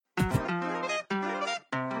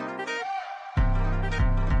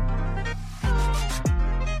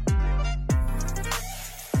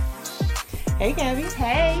Hey, Gabby.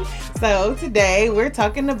 Hey. So today we're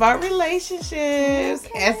talking about relationships.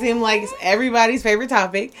 Okay. It seems like it's everybody's favorite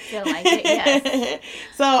topic. Feel like it, yes.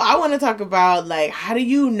 So I want to talk about, like, how do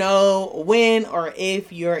you know when or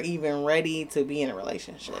if you're even ready to be in a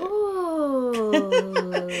relationship?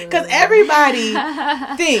 Because everybody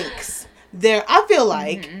thinks I feel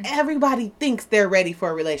like everybody thinks they're ready for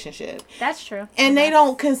a relationship. That's true. And they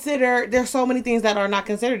don't consider, there's so many things that are not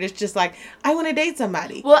considered. It's just like, I want to date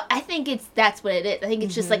somebody. Well, I think that's what it is. I think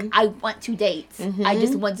it's just like, I want to date. I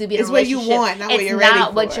just want to be in a relationship. It's what you want, not what you're ready for. It's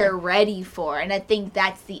not what you're ready for. And I think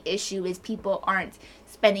that's the issue, is people aren't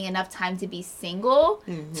spending enough time to be single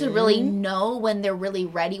to really know when they're really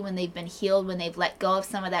ready, when they've been healed, when they've let go of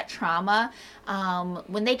some of that trauma,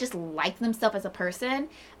 when they just like themselves as a person.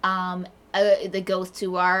 That goes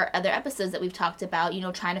to our other episodes that we've talked about,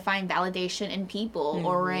 trying to find validation in people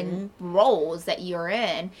or in roles that you're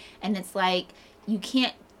in. And it's like, you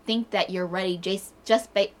can't think that you're ready just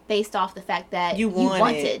based off the fact that you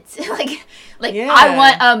want it. like yeah. I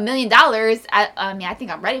want $1 million. I mean, I think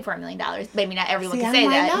I'm ready for $1 million. Maybe not everyone can say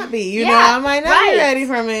that. I might not be. I might not be ready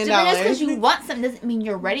for $1 million. So just because you want something doesn't mean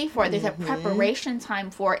you're ready for it. There's a preparation time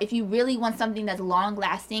for it. If you really want something that's long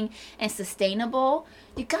lasting and sustainable,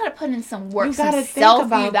 you gotta put in some work, some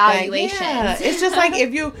self-evaluation. Yeah. It's just like a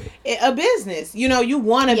business, you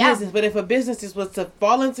want a business, but if a business was to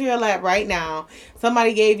fall into your lap right now,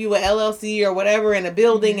 somebody gave you an LLC or whatever in a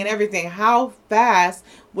building and everything, how fast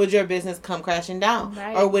would your business come crashing down?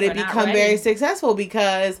 Right. Or would it become very successful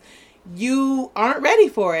because you aren't ready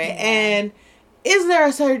for it? Yeah. And is there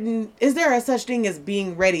a such thing as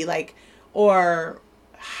being ready? What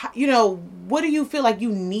do you feel like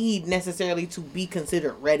you need necessarily to be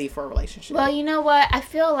considered ready for a relationship? Well, you know what? I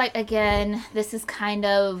feel like, again, this is kind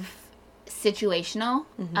of situational.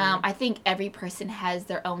 I think every person has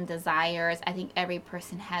their own desires. I think every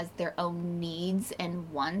person has their own needs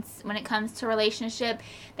and wants when it comes to relationship.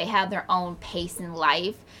 They have their own pace in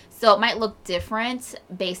life. So it might look different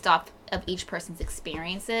based off of each person's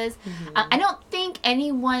experiences. I don't think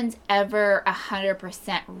anyone's ever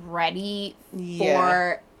 100% ready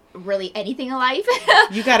for really anything in life.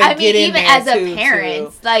 You gotta get in even there as a too,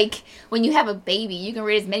 parent, like when you have a baby, you can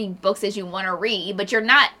read as many books as you want to read, but you're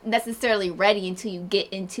not necessarily ready until you get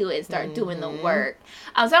into it and start doing the work.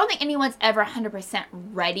 So I don't think anyone's ever 100%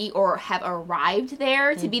 ready or have arrived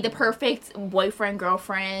there to be the perfect boyfriend,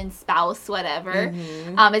 girlfriend, spouse, whatever.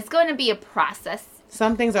 It's going to be a process.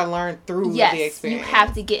 Some things are learned through the experience. You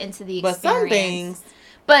have to get into the experience. But some things...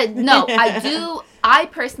 But no, I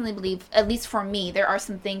personally believe, at least for me, there are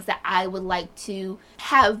some things that I would like to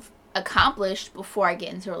have accomplished before I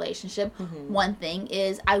get into a relationship. One thing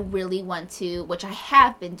is I really want to, which I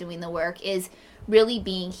have been doing the work, is really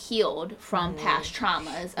being healed from past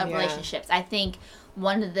traumas of relationships. I think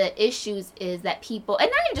one of the issues is that people, and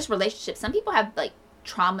not even just relationships, some people have like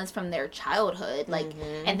traumas from their childhood, like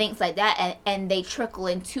and things like that, and they trickle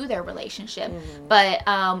into their relationship. But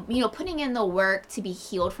putting in the work to be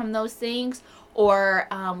healed from those things, or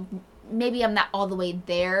maybe I'm not all the way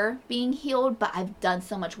there being healed, but I've done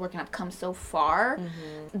so much work and I've come so far.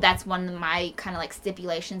 That's one of my kind of like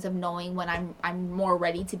stipulations of knowing when I'm more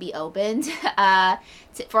ready to be opened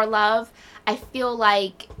for love. I feel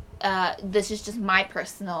like this is just my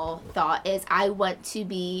personal thought, is I want to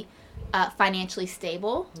be financially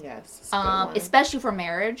stable. Yes. Especially for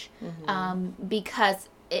marriage. Because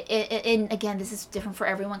and again, this is different for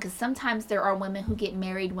everyone, because sometimes there are women who get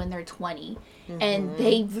married when they're 20 and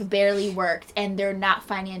they've barely worked and they're not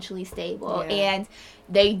financially stable and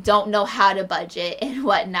they don't know how to budget and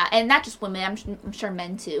whatnot. And not just women, I'm sure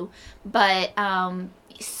men too. But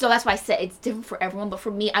so that's why I said it's different for everyone. But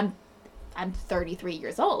for me, I'm 33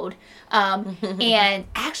 years old. And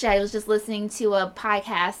actually, I was just listening to a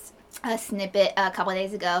podcast, a snippet a couple of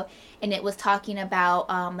days ago, and it was talking about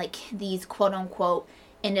like these quote unquote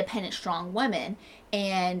independent strong women,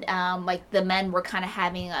 and like the men were kind of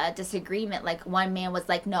having a disagreement. Like one man was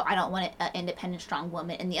like, no, I don't want an independent strong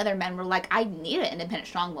woman, and the other men were like, I need an independent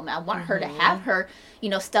strong woman. I want her to have her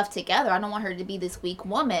stuff together. I don't want her to be this weak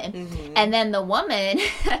woman. And then the woman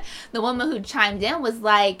who chimed in was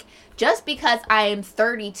like, just because I am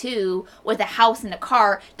 32 with a house and a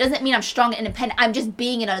car doesn't mean I'm strong and independent. I'm just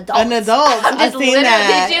being an adult. I've seen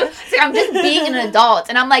that. Did you? So I'm just being an adult.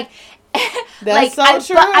 And I'm like, that's so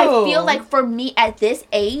true. But I feel like for me at this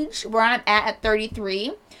age where I'm at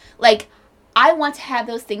 33, like I want to have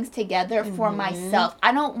those things together for myself.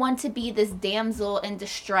 I don't want to be this damsel in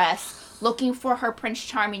distress looking for her Prince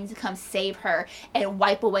Charming to come save her and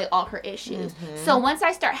wipe away all her issues. So once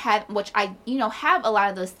I start having, which I, have a lot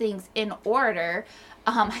of those things in order,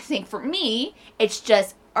 I think for me, it's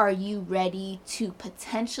just are you ready to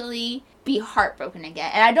potentially be heartbroken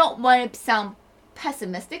again? And I don't want to sound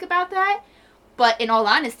pessimistic about that, but in all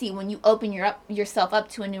honesty, when you open yourself up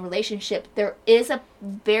to a new relationship, there is a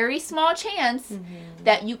very small chance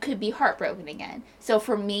that you could be heartbroken again. So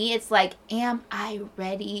for me, it's like, am I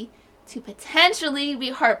ready to potentially be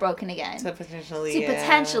heartbroken again? To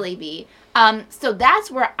potentially be. So that's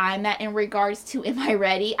where I'm at in regards to, am I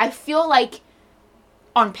ready? I feel like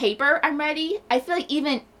on paper, I'm ready. I feel like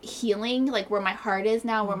even healing, like where my heart is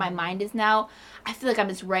now, where my mind is now, I feel like I'm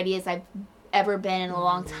as ready as I've ever been in a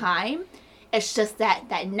long time. It's just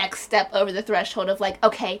that next step over the threshold of like,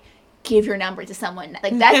 okay, give your number to someone.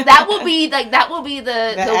 Like that will be the way. That will be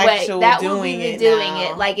the doing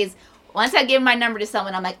it. Like, is once I give my number to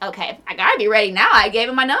someone, I'm like, okay, I gotta be ready now. I gave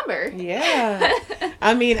him my number. Yeah.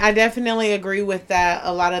 I mean, I definitely agree with that.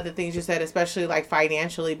 A lot of the things you said, especially like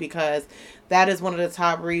financially, because that is one of the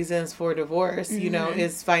top reasons for divorce, you know,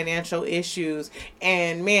 is financial issues.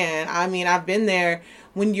 And man, I mean, I've been there.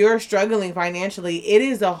 When you're struggling financially, it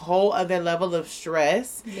is a whole other level of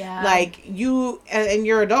stress. Yeah. Like, you, and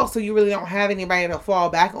you're adults, so you really don't have anybody to fall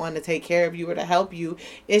back on to take care of you or to help you.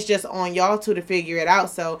 It's just on y'all two to figure it out.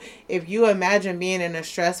 So if you imagine being in a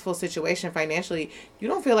stressful situation financially, you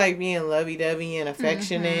don't feel like being lovey-dovey and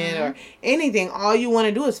affectionate or anything. All you want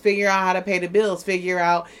to do is figure out how to pay the bills, figure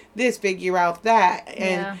out this, figure out that.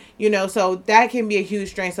 And, you know, so that can be a huge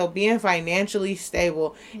strain. So being financially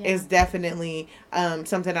stable is definitely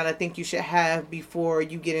something that I think you should have before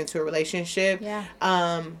you get into a relationship. Yeah.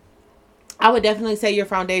 I would definitely say your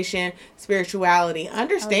foundation, spirituality,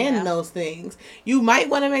 understand those things. You might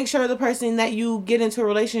want to make sure the person that you get into a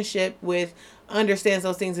relationship with understands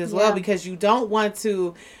those things as well, because you don't want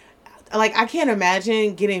to, like, I can't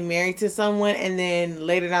imagine getting married to someone and then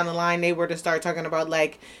later down the line they were to start talking about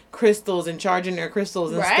like crystals and charging their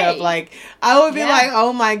crystals and stuff. Like, I would be like,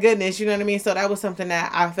 oh my goodness, you know what I mean? So that was something that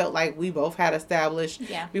I felt like we both had established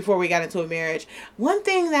before we got into a marriage. One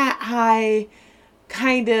thing that I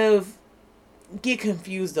kind of get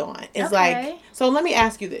confused on is like, so let me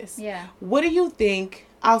ask you this. What do you think,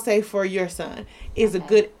 I'll say for your son, is a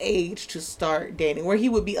good age to start dating where he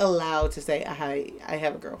would be allowed to say, I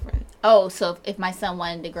have a girlfriend? Oh, so if my son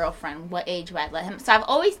wanted a girlfriend, what age would I let him? So I've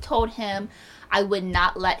always told him I would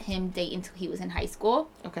not let him date until he was in high school.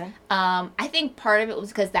 Okay. I think part of it was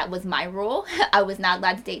because that was my rule. I was not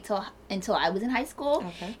allowed to date until I was in high school.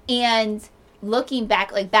 Okay. And looking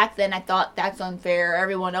back, like back then I thought that's unfair.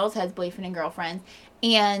 Everyone else has boyfriend and girlfriends.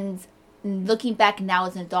 And looking back now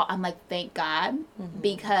as an adult, I'm like, thank God,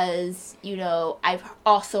 because, you know, I've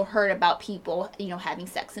also heard about people, you know, having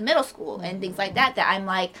sex in middle school and things like that I'm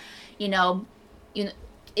like, you know,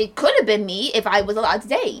 it could have been me if I was allowed to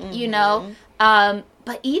date, you know.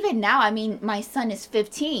 But even now, I mean, my son is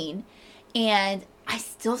 15 and I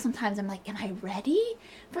still sometimes I'm like, am I ready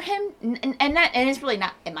for him? And it's really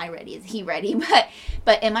not, am I ready? Is he ready?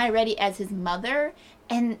 But am I ready as his mother?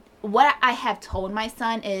 And what I have told my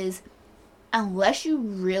son is, unless you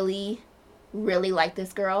really, really like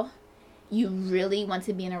this girl, you really want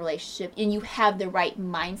to be in a relationship, and you have the right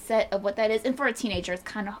mindset of what that is. And for a teenager, it's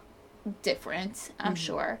kind of different, I'm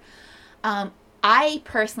sure. I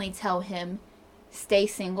personally tell him, stay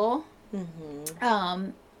single.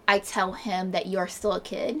 I tell him that you're still a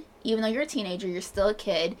kid. Even though you're a teenager, you're still a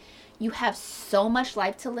kid. You have so much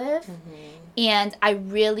life to live. And I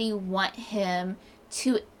really want him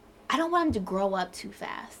to, I don't want him to grow up too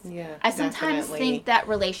fast. Yeah, I sometimes think that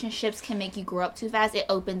relationships can make you grow up too fast. It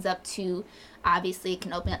opens up to, obviously, it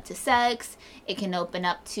can open up to sex. It can open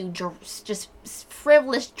up to just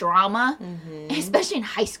frivolous drama, especially in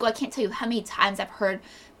high school. I can't tell you how many times I've heard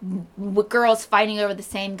girls fighting over the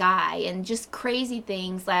same guy and just crazy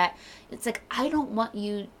things that it's like, I don't want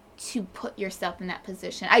you to put yourself in that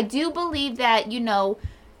position. I do believe that, you know,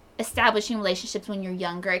 establishing relationships when you're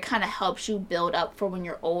younger, it kind of helps you build up for when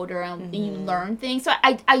you're older and you learn things. So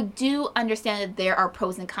I do understand that there are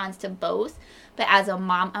pros and cons to both, but as a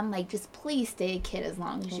mom, I'm like, just please stay a kid as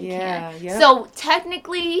long as you can. So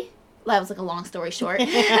technically, that was like a long story short.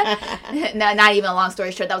 No, not even a long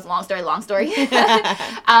story short. That was a long story.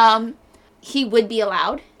 He would be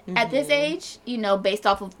allowed at this age, you know, based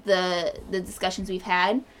off of the discussions we've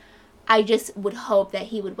had. I just would hope that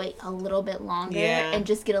he would wait a little bit longer and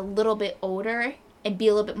just get a little bit older and be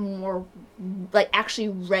a little bit more, like, actually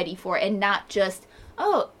ready for it, and not just,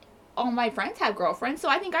 oh, all my friends have girlfriends, so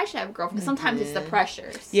I think I should have a girlfriend. Sometimes it's the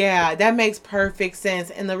pressures. Yeah, that makes perfect sense.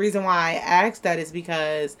 And the reason why I asked that is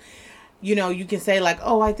because, you know, you can say like,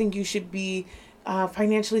 oh, I think you should be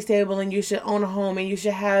financially stable and you should own a home and you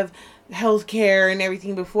should have health care and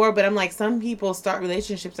everything before. But I'm like, some people start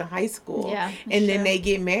relationships in high school and then they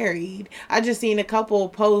get married. I just seen a couple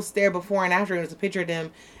posts there before and after. It was a picture of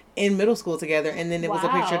them in middle school together, and then it was a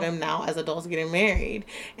picture of them now as adults getting married.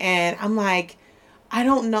 And I'm like, I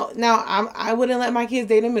don't know. Now, I wouldn't let my kids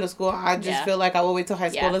date in middle school. I just feel like I will wait till high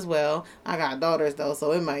school as well. I got daughters, though,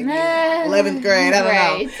 so it might be 11th grade.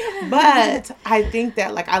 I don't know. But I think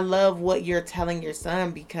that, like, I love what you're telling your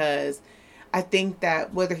son, because I think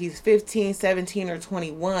that whether he's 15, 17, or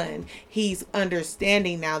 21, he's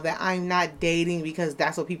understanding now that I'm not dating because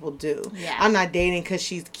that's what people do. Yeah. I'm not dating because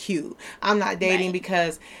she's cute. I'm not dating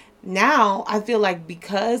because now I feel like,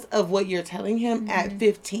 because of what you're telling him at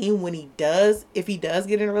 15, if he does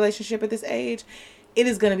get in a relationship at this age, it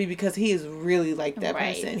is going to be because he is really like that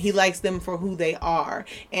person. He likes them for who they are,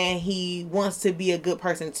 and he wants to be a good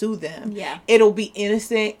person to them. Yeah. It'll be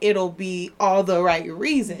innocent. It'll be all the right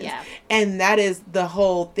reasons. Yeah. And that is the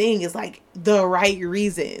whole thing, is like the right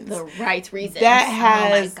reasons. The right reasons.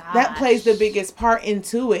 That plays the biggest part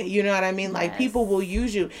into it. You know what I mean? Like, people will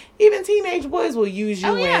use you. Even teenage boys will use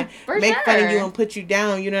you and make fun of you and put you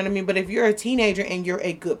down. You know what I mean? But if you're a teenager and you're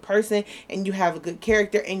a good person and you have a good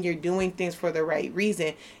character and you're doing things for the right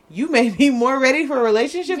reason, you may be more ready for a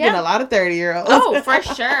relationship than a lot of 30-year-olds. Oh, for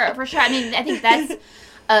sure. For sure. I mean, I think that's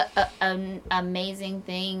an amazing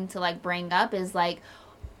thing to, like, bring up, is like,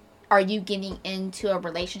 are you getting into a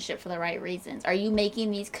relationship for the right reasons? Are you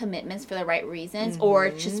making these commitments for the right reasons,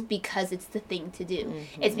 or just because it's the thing to do?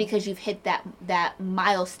 It's because you've hit that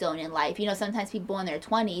milestone in life. You know, sometimes people in their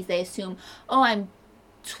 20s, they assume, oh, I'm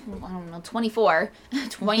 24,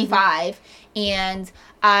 25, and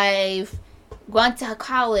I've gone to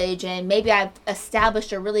college and maybe I've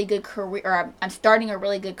established a really good career, or I'm starting a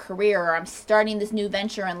really good career, or I'm starting this new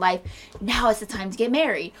venture in life. Now it's the time to get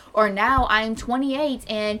married. Or now I'm 28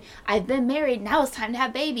 and I've been married. Now it's time to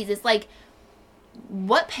have babies. It's like,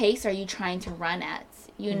 what pace are you trying to run at?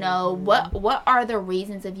 You know, what are the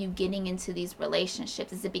reasons of you getting into these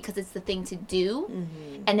relationships? Is it because it's the thing to do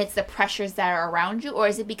and it's the pressures that are around you? Or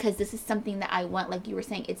is it because this is something that I want? Like you were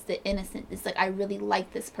saying, it's the innocent. It's like, I really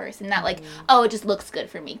like this person. Not like, oh, it just looks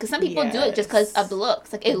good for me. Because some people do it just because of the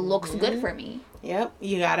looks. Like, it looks good for me. Yep.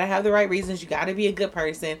 You got to have the right reasons. You got to be a good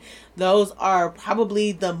person. Those are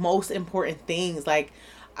probably the most important things. Like,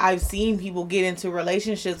 I've seen people get into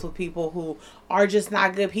relationships with people who are just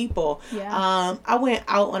not good people. Yeah. I went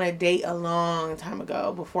out on a date a long time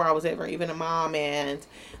ago, before I was ever even a mom, and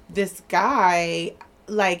this guy,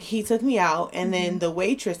 like, he took me out, and then the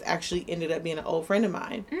waitress actually ended up being an old friend of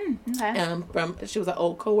mine. Okay. She was an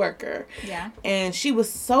old coworker. Yeah. And she was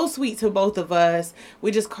so sweet to both of us. We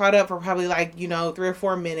just caught up for probably, like, 3 or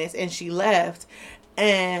 4 minutes, and she left,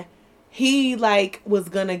 and he, like, was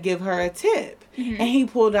gonna give her a tip. And he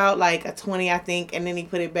pulled out, like, a 20, I think, and then he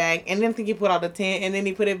put it back. And then I think he pulled out a 10, and then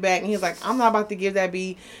he put it back. And he was like, I'm not about to give that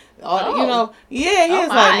be, he was like,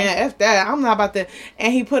 man, F that. I'm not about to.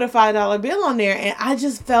 And he put a $5 bill on there. And I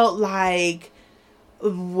just felt like,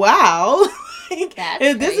 wow.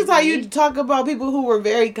 This is how you talk about people who were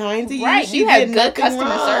very kind to you. Right, you had good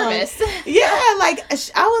customer service. Yeah, like,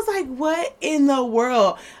 I was like, what in the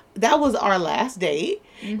world? That was our last date.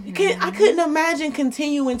 I couldn't imagine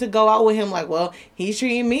continuing to go out with him like, well, he's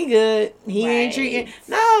treating me good. He ain't treating...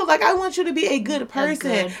 No, like, I want you to be a good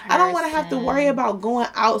person. I don't want to have to worry about going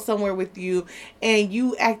out somewhere with you and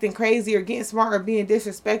you acting crazy or getting smart or being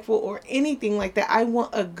disrespectful or anything like that. I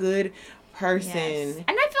want a good person. Yes.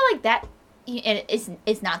 And I feel like that... And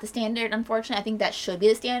it's not the standard, unfortunately. I think that should be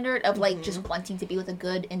the standard of, like, just wanting to be with a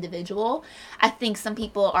good individual. I think some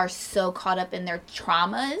people are so caught up in their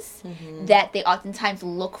traumas that they oftentimes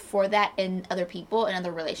look for that in other people, in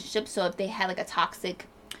other relationships. So if they had, like, a toxic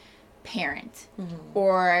parent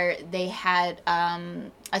or they had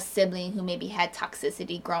a sibling who maybe had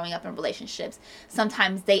toxicity growing up in relationships,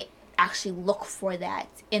 sometimes they actually look for that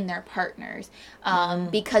in their partners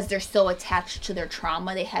because they're so attached to their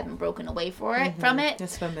trauma. They haven't broken away from it.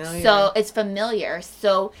 It's familiar. So it's familiar.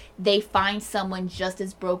 So they find someone just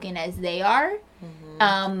as broken as they are.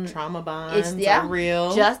 Trauma bonds are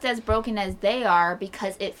real. Just as broken as they are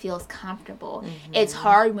because it feels comfortable. It's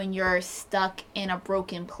hard when you're stuck in a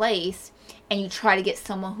broken place and you try to get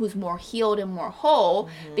someone who's more healed and more whole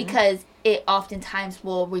because it oftentimes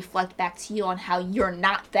will reflect back to you on how you're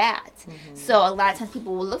not that. So a lot of times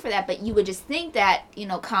people will look for that, but you would just think that,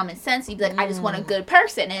 common sense, you'd be like, I just want a good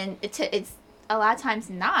person. And it's a lot of times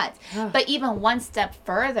not. But even one step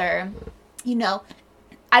further,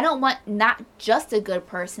 I don't want not just a good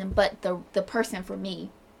person, but the person for me.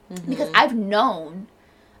 Because I've known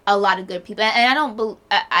a lot of good people. And I don't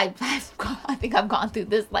I think I've gone through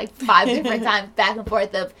this like 5 different times, back and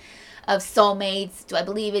forth of soulmates. Do I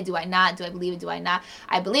believe it? Do I not? Do I believe it? Do I not?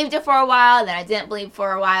 I believed it for a while, then I didn't believe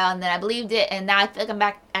for a while, and then I believed it, and now I feel like I'm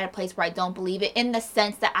back at a place where I don't believe it, in the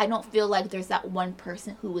sense that I don't feel like there's that one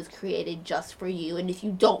person who was created just for you, and if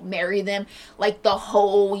you don't marry them, like the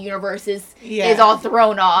whole universe is all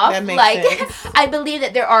thrown off. That makes sense. I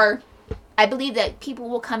believe that people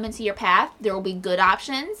will come into your path. There will be good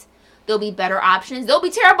options. There'll be better options. There'll be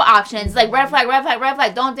terrible options. Like, red flag, red flag, red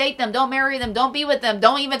flag. Don't date them. Don't marry them. Don't be with them.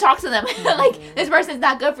 Don't even talk to them. Like, this person's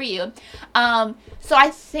not good for you. So I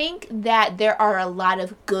think that there are a lot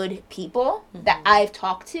of good people that I've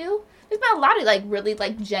talked to. There's been a lot of, like, really,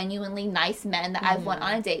 like, genuinely nice men that I've went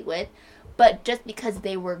on a date with. But just because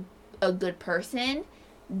they were a good person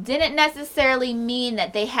didn't necessarily mean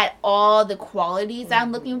that they had all the qualities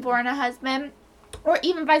I'm looking for in a husband. Or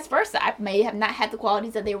even vice versa. I may have not had the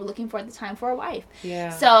qualities that they were looking for at the time for a wife.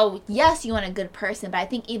 Yeah. So, yes, you want a good person. But I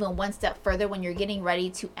think even one step further, when you're getting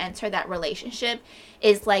ready to enter that relationship,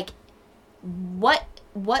 is like, what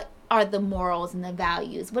are the morals and the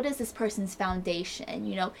values? What is this person's foundation?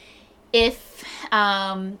 You know, if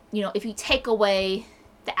you take away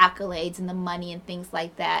the accolades and the money and things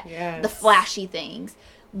like that, the flashy things,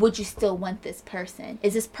 would you still want this person?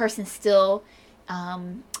 Is this person still...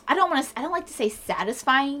 I don't like to say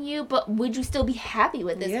satisfying you, but would you still be happy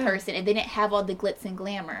with this person if they didn't have all the glitz and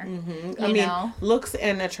glamour? I mean, looks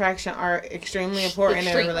and attraction are extremely important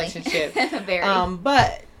in a relationship. Very.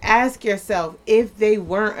 But ask yourself, if they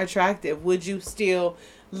weren't attractive, would you still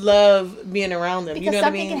love being around them? Because you know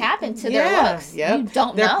something what I mean? can happen to their looks. Yep. You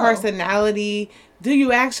don't their know. Their personality. Do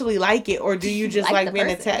you actually like it, or do you just like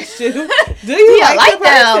being attached to? Do you you like the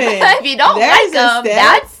them? person? If you don't like them,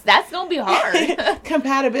 that's gonna be hard.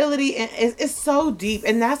 Compatibility is so deep,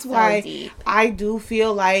 and that's why I do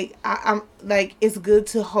feel like I'm like, it's good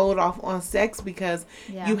to hold off on sex, because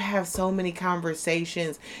you have so many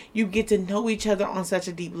conversations. You get to know each other on such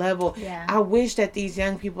a deep level. Yeah. I wish that these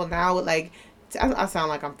young people now would like. I sound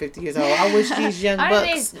like I'm 50 years old. I wish these young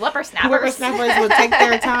bucks, whippersnappers would take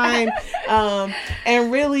their time and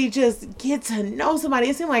really just get to know somebody.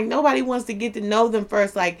 It seems like nobody wants to get to know them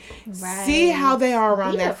first. Like, see how they are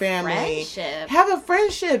around their family. Have a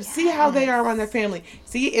friendship. Yes. See how they are around their family.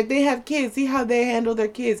 See if they have kids. See how they handle their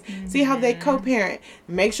kids. See how they co-parent.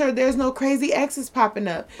 Make sure there's no crazy exes popping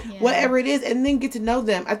up. Yeah. Whatever it is, and then get to know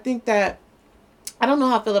them. I think that, I don't know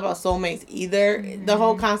how I feel about soulmates either. The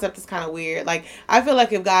whole concept is kind of weird. Like, I feel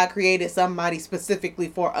like if God created somebody specifically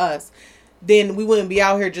for us, then we wouldn't be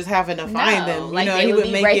out here just having to find them. You know, he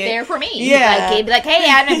would be right there for me. Yeah. Like, he'd be like, hey,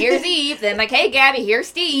 Adam, here's Eve. Then like, hey, Gabby, here's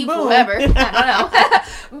Steve. Boom. Whoever. I don't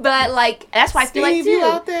know. But like, that's why I feel like, too. You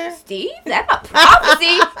out there? Steve? That's a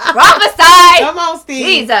prophecy. Prophesy. Come on, Steve.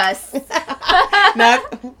 Jesus.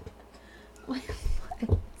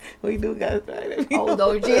 We do got to. Oh,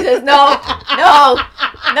 no, Jesus. No.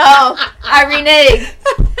 I renege.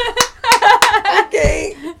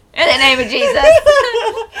 Okay. In the name of Jesus.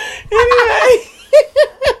 Anyway.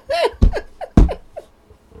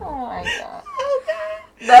 Oh, my God.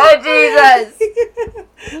 No, Jesus.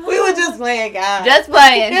 We were just playing, guys. Just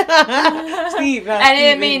playing. Steve. I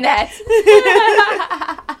didn't mean that.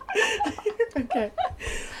 Okay.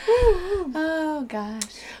 Oh, gosh.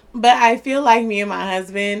 But I feel like me and my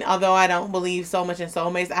husband, although I don't believe so much in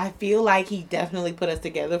soulmates, I feel like he definitely put us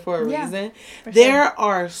together for a reason. There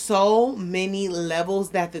are so many levels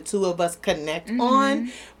that the two of us connect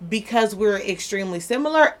on, because we're extremely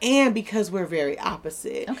similar and because we're very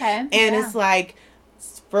opposite. Okay. And it's like,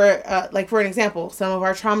 for an example, some of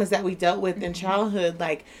our traumas that we dealt with in childhood,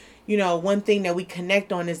 like, you know, one thing that we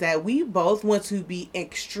connect on is that we both want to be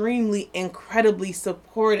incredibly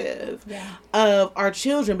supportive of our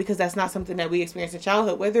children, because that's not something that we experienced in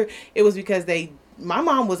childhood. Whether it was because my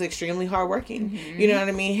mom was extremely hardworking. You know what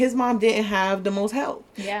I mean? His mom didn't have the most help.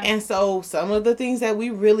 Yeah. And so some of the things that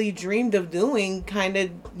we really dreamed of doing kind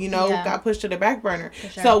of, got pushed to the back burner.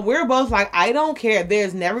 Sure. So we're both like, I don't care.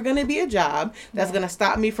 There's never going to be a job that's going to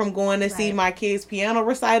stop me from going to see my kids' piano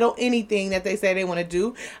recital, anything that they say they want to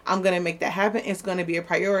do. I'm going to make that happen. It's going to be a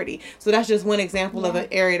priority. So that's just one example of an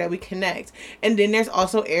area that we connect. And then there's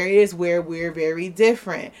also areas where we're very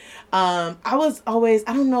different. I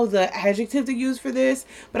don't know the adjective to use for this,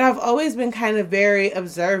 but I've always been kind of very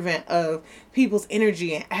observant of people's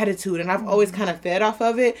energy and attitude, and I've always kind of fed off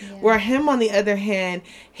of it. Where him, on the other hand,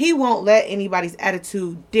 he won't let anybody's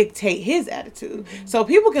attitude dictate his attitude. So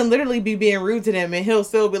people can literally be being rude to them, and he'll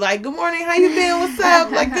still be like, "Good morning, how you been? What's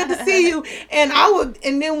up? Like, good to see you." And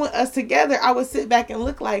then with us together, I would sit back and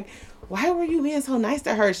look like, why were you being so nice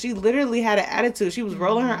to her? She literally had an attitude. She was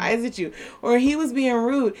rolling her eyes at you. Or he was being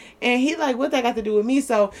rude. And he like, what that got to do with me?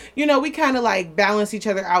 So, you know, we kind of like balance each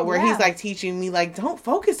other out where he's like teaching me like, don't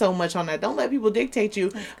focus so much on that. Don't let people dictate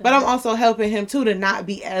you. But I'm also helping him too to not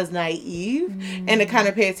be as naive and to kind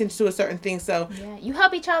of pay attention to a certain thing. So you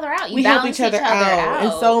help each other out. We help each other out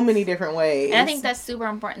in so many different ways. And I think that's super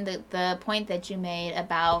important. The point that you made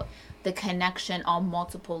about the connection on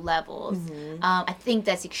multiple levels. I think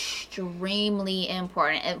that's extremely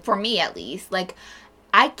important, and for me at least. Like,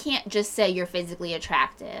 I can't just say you're physically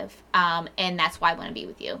attractive, and that's why I want to be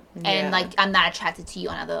with you. And like, I'm not attracted to you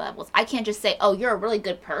on other levels. I can't just say, oh, you're a really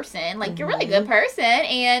good person. Like, you're a really good person,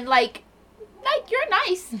 and like you're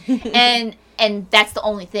nice, and that's the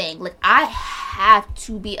only thing. Like, I have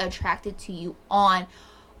to be attracted to you on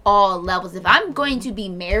all levels. If I'm going to be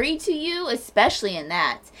married to you, especially in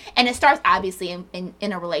that, and it starts obviously in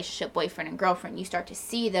a relationship, boyfriend and girlfriend, you start to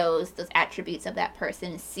see those attributes of that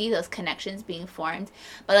person and see those connections being formed.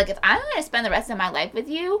 But like, if I'm going to spend the rest of my life with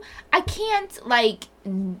you, I can't like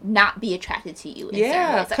not be attracted to you in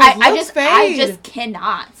certain ways. Like, I just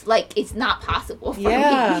cannot. Like, it's not possible for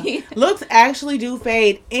me. Looks actually do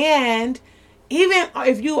fade. And even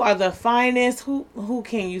if you are the finest, who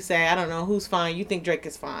can you say? I don't know who's fine. You think Drake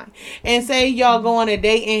is fine. And say y'all go on a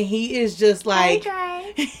date and he is just like,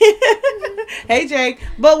 hey, Drake. Hey, Drake.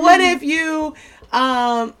 But what if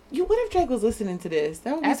what if Drake was listening to this?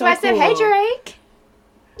 That would be so cool. That's why I said, hey, Drake.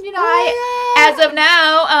 You know, as of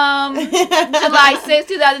now, July 6,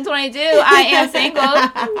 2022, I am single.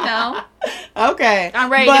 No. Okay.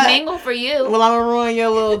 I'm ready to mingle for you. Well, I'm going to ruin your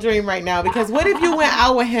little dream right now, because what if you went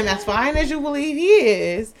out with him as fine as you believe he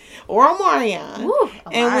is, or Omarion,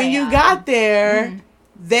 and when you got there,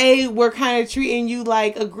 they were kind of treating you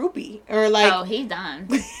like a groupie, or like... Oh, he's done.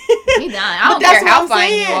 He's done. I don't care how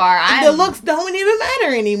fine you are. The looks don't even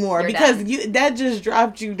matter anymore, because that just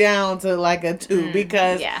dropped you down to like a 2,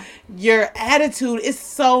 because your attitude is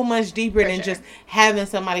so much deeper than just having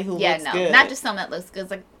somebody who looks good. Not just someone that looks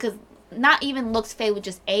good, because not even looks fade with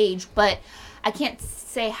just age, but I can't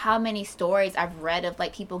say how many stories I've read of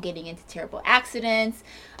like people getting into terrible accidents,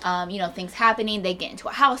 things happening. They get into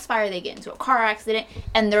a house fire, they get into a car accident,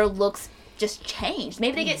 and their looks just change.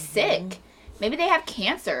 Maybe they get sick. Maybe they have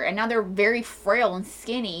cancer, and now they're very frail and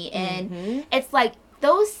skinny. And it's like,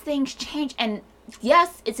 those things change. And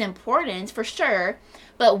yes, it's important for sure.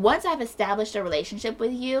 But once I've established a relationship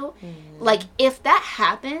with you, like, if that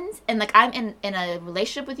happens, and like I'm in a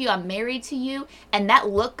relationship with you, I'm married to you, and that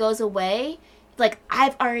look goes away, like,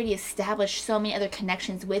 I've already established so many other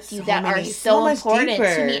connections with you that are so important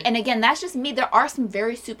to me. And again, that's just me. There are some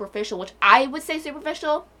very superficial, which I would say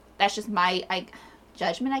superficial. That's just my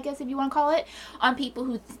judgment, I guess, if you want to call it, on people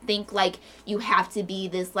who think like you have to be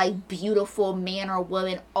this like beautiful man or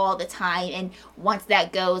woman all the time, and once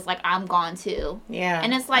that goes, like, I'm gone too.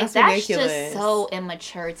 And it's like, that's just so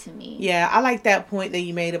immature to me. I like that point that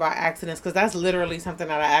you made about accidents, because that's literally something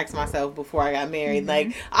that I asked myself before I got married.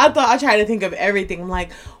 Like, I tried to think of everything. I'm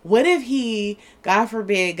like, what if he, God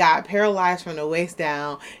forbid, got paralyzed from the waist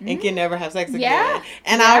down and can never have sex again?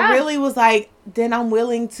 And I really was like, then I'm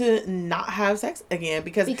willing to not have sex again,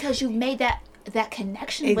 because you've made that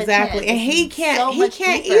connection with him. And he can't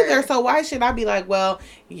either. So why should I be like, well,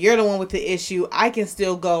 you're the one with the issue, I can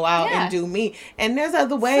still go out and do me? And there's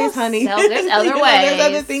other ways, honey. There's other ways. There's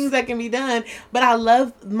other things that can be done. But I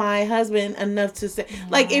love my husband enough to say,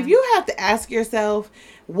 like, if you have to ask yourself,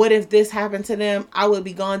 what if this happened to them, I would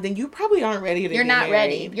be gone, then you probably aren't ready to get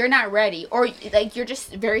married. You're not ready. Or, like, you're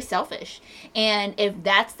just very selfish. And if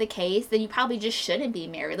that's the case, then you probably just shouldn't be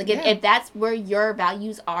married. Like, if that's where your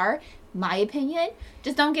values are, my opinion,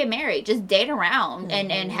 just don't get married. Just date around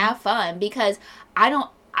and have fun. Because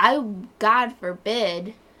I, God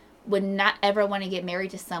forbid, would not ever want to get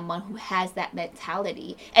married to someone who has that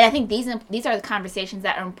mentality. And I think these are the conversations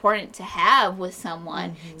that are important to have with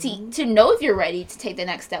someone, to know if you're ready to take the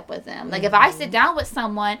next step with them. Like, if I sit down with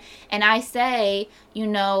someone and I say,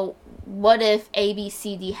 what if A, B,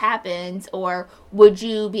 C, D happens, or would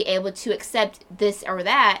you be able to accept this or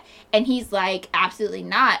that? And he's like, absolutely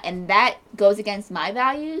not. And that goes against my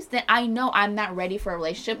values. Then I know I'm not ready for a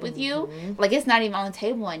relationship with you. Like, it's not even on the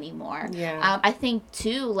table anymore. I think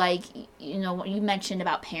too, like, what you mentioned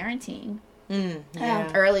about parenting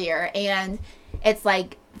earlier. And it's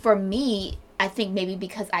like, for me, I think maybe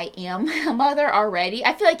because I am a mother already,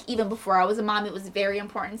 I feel like even before I was a mom, it was very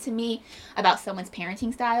important to me about someone's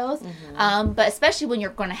parenting styles. But especially when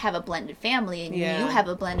you're going to have a blended family and you have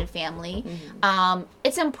a blended family,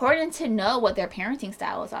 it's important to know what their parenting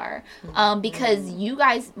styles are. Because you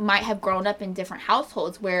guys might have grown up in different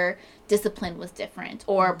households where discipline was different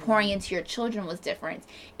or pouring into your children was different.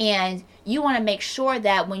 And you want to make sure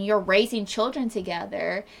that when you're raising children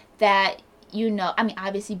together, that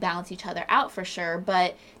obviously balance each other out for sure,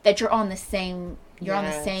 but that you're on the same on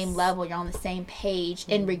the same level, you're on the same page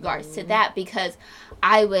in regards to that, because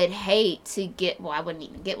I would hate to I wouldn't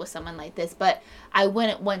even get with someone like this, but I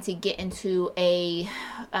wouldn't want to get into a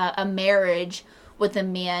marriage with a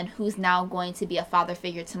man who's now going to be a father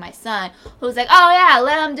figure to my son, who's like, oh yeah,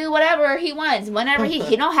 let him do whatever he wants, whenever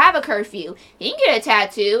he don't have a curfew, he can get a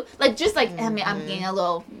tattoo, I'm getting a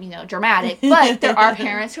little dramatic, but there are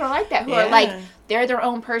parents who are like that, who are like, they're their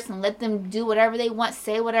own person, let them do whatever they want,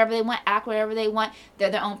 say whatever they want, act whatever they want,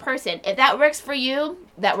 they're their own person. If that works for you,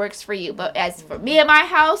 that works for you, but as for me and my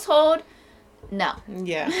household, no.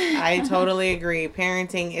 Yeah, I totally agree.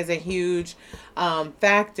 Parenting is a huge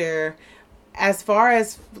factor. As far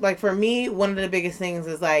as, like, for me, one of the biggest things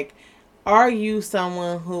is, like, are you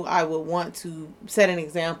someone who I would want to set an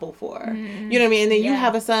example for? You know what I mean? And then you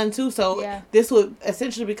have a son, too, so this would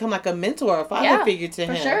essentially become, like, a mentor, a father figure to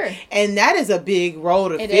him. Sure. And that is a big role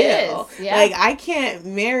to fill. Like, I can't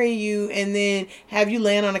marry you and then have you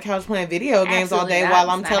laying on the couch playing video games all day while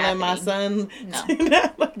I'm telling my son...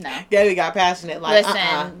 No. Gabby got passionate. Like,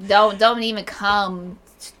 listen, don't even come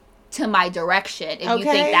to my direction if you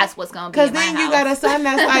think that's what's going to be in my house. Because then you got a son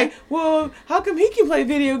that's like, well, how come he can play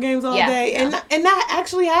video games all day? And that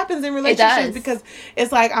actually happens in relationships, because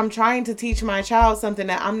it's like I'm trying to teach my child something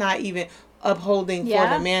that I'm not even upholding for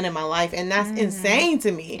the man in my life, and that's insane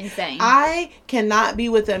to me. I cannot be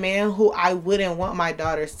with a man who I wouldn't want my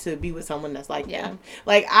daughters to be with someone that's like them.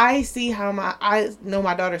 Like, I know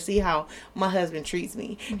my daughters see how my husband treats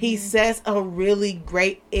me. He sets a really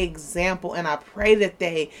great example, and I pray that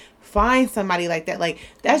they find somebody like that. Like,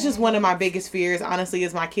 that's just one of my biggest fears, honestly,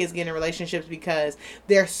 is my kids getting in relationships, because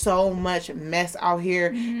there's so much mess out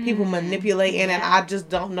here, people manipulating, and I just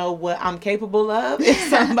don't know what I'm capable of if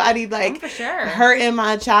somebody like hurting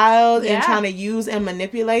my child and trying to use and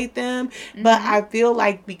manipulate them. But I feel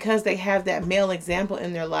like because they have that male example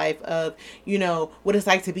in their life of, what it's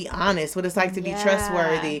like to be honest, what it's like to be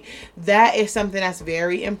trustworthy, that is something that's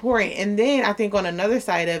very important. And then I think on another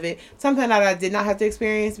side of it, something that I did not have to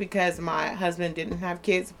experience because my husband didn't have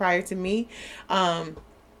kids prior to me,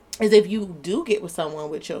 is if you do get with someone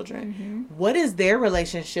with children, what is their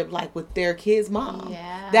relationship like with their kid's mom?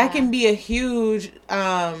 That can be a huge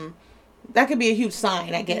sign,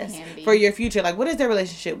 I guess, for your future. Like, what is their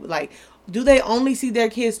relationship like? Do they only see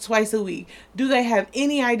their kids twice a week? Do they have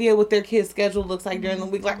any idea what their kid's schedule looks like during the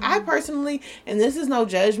week? Like, I personally, and this is no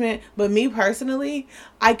judgment, but me personally,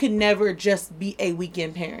 I could never just be a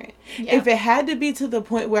weekend parent. If it had to be to the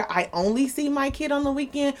point where I only see my kid on the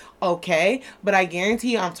weekend, okay. But I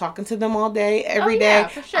guarantee you, I'm talking to them all day, every day.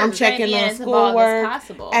 For sure. I'm checking on schoolwork,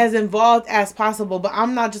 as involved as possible. But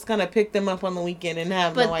I'm not just going to pick them up on the I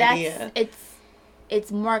have no idea. It's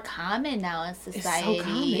more common now in society. It's so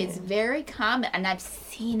common. It's very common. And I've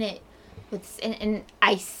seen it and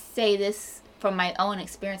I say this from my own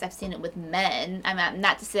experience. I've seen it with men. I'm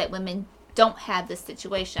not to say that women don't have this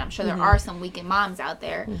situation. I'm sure there are some weekend moms out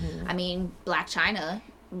there. I mean, Black China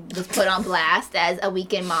was put on blast as a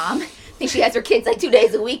weekend mom. I think she has her kids like 2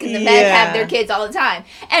 days a week, and the men have their kids all the time.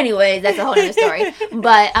 Anyways, that's a whole other story.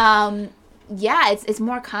 But, it's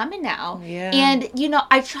more common now. And,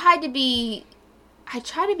 I try to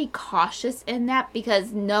be cautious in that,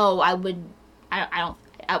 because I would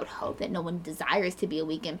hope that no one desires to be a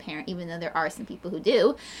weekend parent, even though there are some people who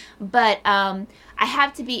do. But I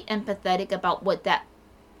have to be empathetic about what that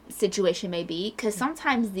situation may be, because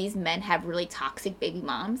sometimes these men have really toxic baby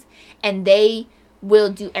moms, and they will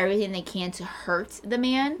do everything they can to hurt the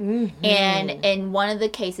man. And in one of the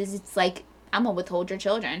cases, it's like, I'm going to withhold your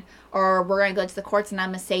children, or we're going to go to the courts and I'm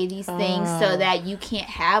going to say these things so that you can't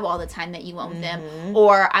have all the time that you want with them,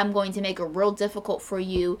 or I'm going to make it real difficult for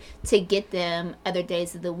you to get them other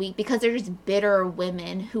days of the week, because they're just bitter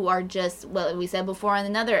women who are just, well, we said before in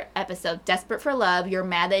another episode, desperate for love. You're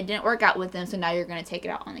mad that it didn't work out with them, so now you're going to take it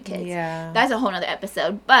out on the kids. That's a whole nother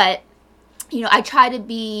episode. But, I try to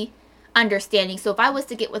be understanding. So if I was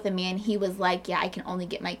to get with a man, he was like, I can only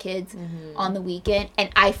get my kids on the weekend, and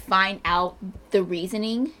I find out the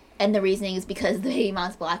reasoning And the reasoning is because the baby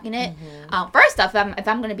mom's blocking it. First off, if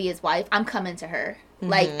I'm going to be his wife, I'm coming to her.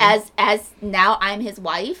 Like, as now I'm his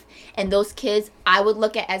wife, and those kids I would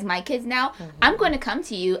look at as my kids now, I'm going to come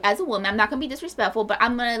to you as a woman. I'm not going to be disrespectful, but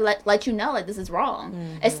I'm going to let you know, like, this is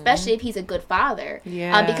wrong. Especially if he's a good father.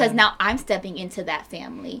 Yeah. Because now I'm stepping into that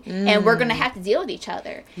family. And we're going to have to deal with each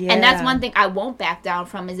other. Yeah. And that's one thing I won't back down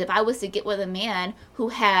from, is if I was to get with a man who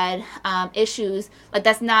had issues, like,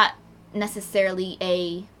 that's not necessarily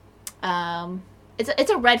a...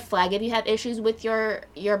 It's a red flag if you have issues with your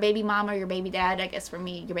baby mom or your baby dad. I guess for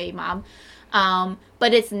me, your baby mom.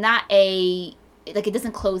 But it's not it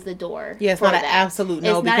doesn't close the door. Yeah, it's not an absolute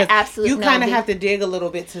no. It's not an absolute no. You kind of have to dig a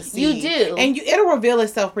little bit to see. You do. And it'll reveal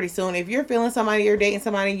itself pretty soon. If you're feeling somebody, you're dating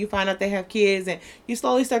somebody, and you find out they have kids, and you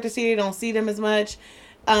slowly start to see they don't see them as much,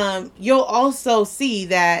 you'll also see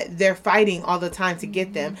that they're fighting all the time to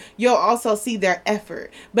get them. You'll also see their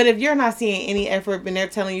effort. But if you're not seeing any effort and they're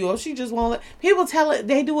telling you, oh, she just won't let... People tell it,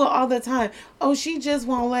 they do it all the time. Oh, she just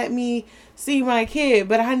won't let me see my kid,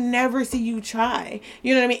 but I never see you try.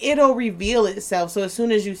 You know what I mean? It'll reveal itself. So as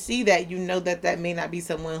soon as you see that, you know that may not be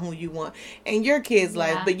someone who you want in your kid's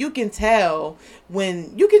life. But you can tell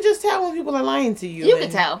when people are lying to you. You can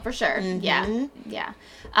tell for sure. Yeah.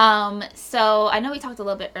 So I know we talked a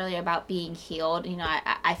little bit earlier about being healed. You know,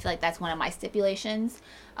 I feel like that's one of my stipulations,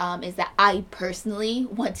 is that I personally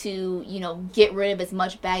want to, get rid of as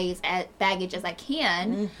much baggage as I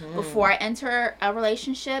can before I enter a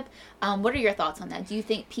relationship. What are your thoughts on that? Do you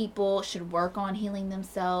think people should work on healing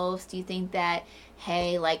themselves? Do you think that,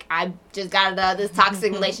 hey, like, I just got out of this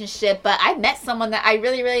toxic relationship, but I met someone that I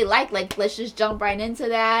really, really like let's just jump right into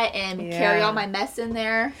that and carry all my mess in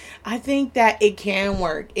there? I think that it can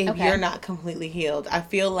work if you're not completely healed. I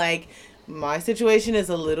feel like my situation is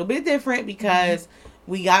a little bit different because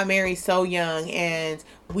we got married so young and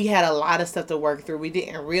we had a lot of stuff to work through. We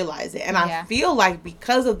didn't realize it. And I feel like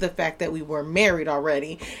because of the fact that we were married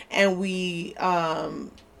already and we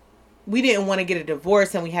didn't want to get a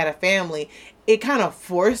divorce and we had a family, it kind of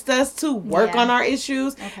forced us to work on our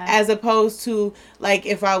issues as opposed to, like,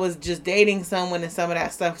 if I was just dating someone and some of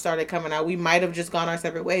that stuff started coming out, we might have just gone our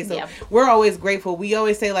separate ways. So we're always grateful. We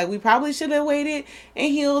always say, like, we probably should have waited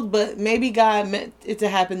and healed, but maybe God meant it to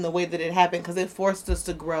happen the way that it happened because it forced us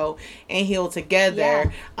to grow and heal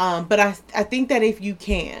together. But I think that if you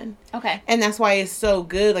can, and that's why it's so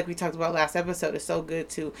good, like we talked about last episode, it's so good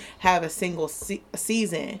to have a single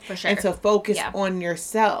season for sure. and to focus on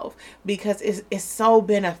yourself because it's so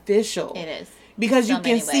beneficial. It is. Because you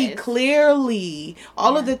can see clearly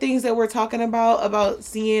all of the things that we're talking about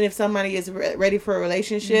seeing if somebody is ready for a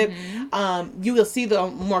relationship. You will see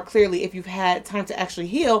them more clearly if you've had time to actually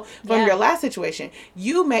heal from your last situation.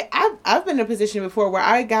 I've been in a position before where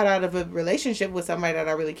I got out of a relationship with somebody that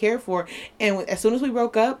I really cared for, and as soon as we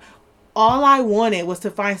broke up, all I wanted was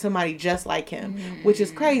to find somebody just like him, which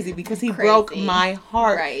is crazy because he broke my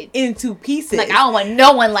heart into pieces. Like, I don't want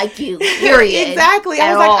no one like you, period. Exactly. I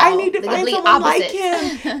was like, I need to find someone like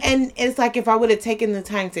him. And it's like, if I would have taken the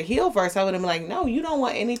time to heal first, I would have been like, no, you don't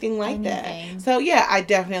want anything like that. So, yeah, I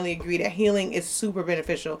definitely agree that healing is super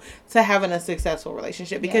beneficial to having a successful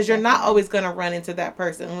relationship because you're not always going to run into that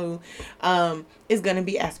person who is going to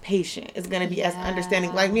be as patient, is going to be as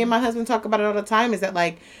understanding. Like, me and my husband talk about it all the time, is that,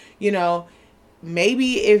 like,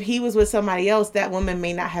 maybe if he was with somebody else, that woman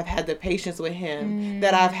may not have had the patience with him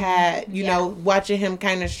that I've had, watching him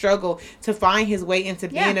kind of struggle to find his way into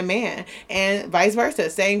being a man, and vice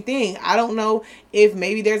versa. Same thing. I don't know if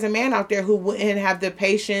maybe there's a man out there who wouldn't have the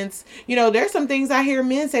patience. There's some things I hear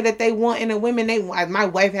men say that they want in a woman. My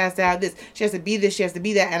wife has to have this. She has to be this. She has to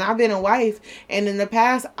be that. And I've been a wife, and in the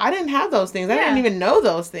past, I didn't have those things. I didn't even know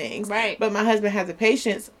those things. Right. But my husband has the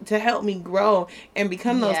patience to help me grow and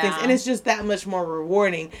become those things. And it's just that much more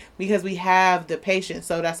rewarding because we have the patience.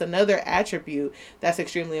 So that's another attribute that's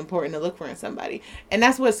extremely important to look for in somebody. And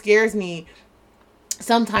that's what scares me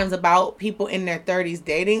sometimes about people in their 30s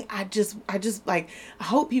dating. I just like, I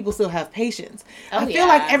hope people still have patience. I feel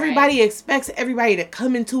like everybody expects everybody to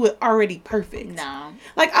come into it already perfect. No.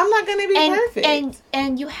 Like, I'm not going to be perfect.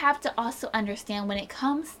 And you have to also understand, when it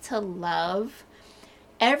comes to love,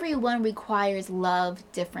 everyone requires love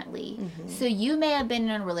differently. So you may have been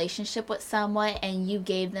in a relationship with someone and you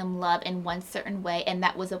gave them love in one certain way and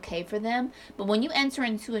that was okay for them. But when you enter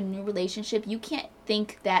into a new relationship, you can't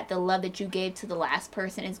think that the love that you gave to the last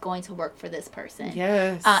person is going to work for this person.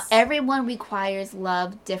 Yes. Everyone requires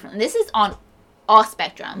love differently. This is on all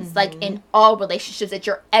spectrums, like in all relationships that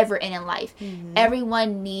you're ever in life.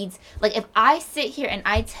 Everyone needs, like, if I sit here and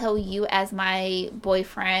I tell you as my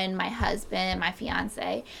boyfriend, my husband, my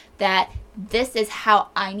fiance, that this is how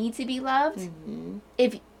I need to be loved,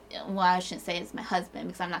 if well, I shouldn't say it's my husband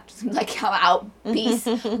because I'm not just like out beast,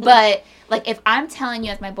 but like if I'm telling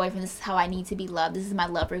you as my boyfriend, this is how I need to be loved, this is my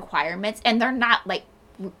love requirements, and they're not like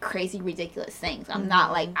crazy ridiculous things, I'm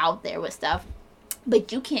not like out there with stuff,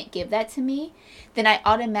 but you can't give that to me, then I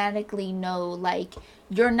automatically know like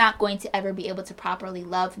you're not going to ever be able to properly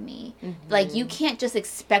love me. Like you can't just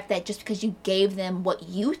expect that just because you gave them what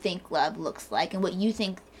you think love looks like and what you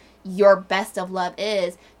think your best of love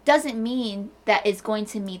is, doesn't mean that it's going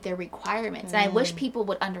to meet their requirements. And I wish people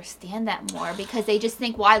would understand that more, because they just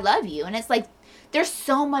think, well, I love you. And it's like, there's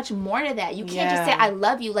so much more to that. You can't just say, I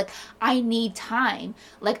love you. Like, I need time.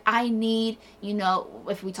 Like, I need, you know,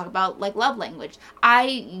 if we talk about, like, love language,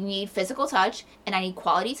 I need physical touch, and I need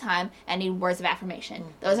quality time, and I need words of affirmation.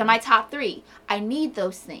 Those are my top 3. I need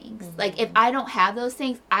those things. Like, if I don't have those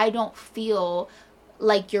things, I don't feel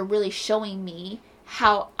like you're really showing me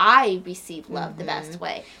how I receive love the best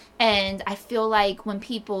way. And I feel like when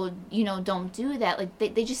people, you know, don't do that, like,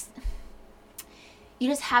 they just... You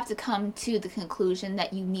just have to come to the conclusion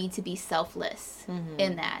that you need to be selfless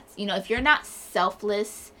in that. You know, if you're not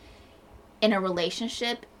selfless in a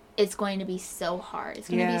relationship, it's going to be so hard. It's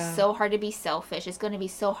going to be so hard to be selfish. It's going to be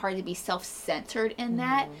so hard to be self-centered in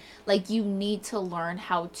that. Like, you need to learn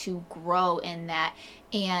how to grow in that.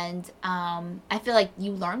 And I feel like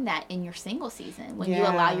you learn that in your single season. When you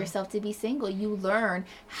allow yourself to be single, you learn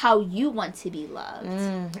how you want to be loved.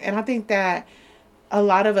 And I think that a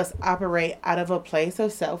lot of us operate out of a place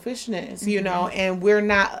of selfishness, you know, and we're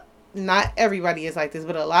not everybody is like this,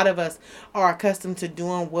 but a lot of us are accustomed to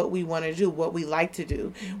doing what we want to do, what we like to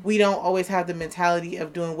do. We don't always have the mentality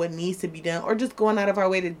of doing what needs to be done, or just going out of our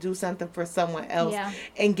way to do something for someone else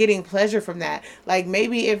and getting pleasure from that. Like,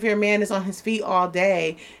 maybe if your man is on his feet all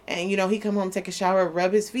day and, you know, he come home, take a shower,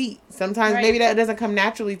 rub his feet. Sometimes maybe that doesn't come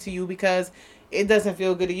naturally to you because it doesn't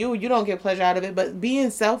feel good to you. You don't get pleasure out of it. But being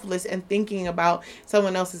selfless and thinking about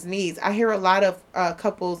someone else's needs. I hear a lot of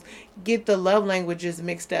couples get the love languages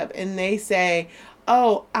mixed up. And they say,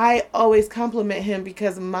 oh, I always compliment him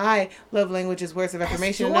because my love language is words of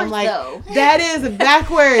affirmation. And I'm like, that is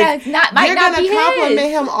backwards. You're going to compliment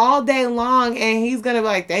him all day long and he's going to be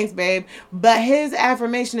like, thanks, babe. But his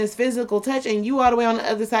affirmation is physical touch and you all the way on the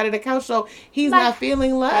other side of the couch. So he's not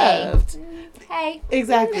feeling loved. Hey.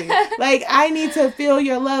 Exactly. Like, I need to feel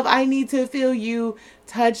your love. I need to feel you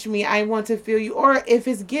touch me. I want to feel you. Or if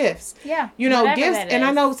it's gifts. Yeah. You know, gifts. And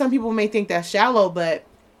I know some people may think that's shallow, but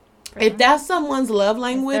if that's someone's love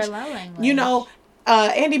language, you know,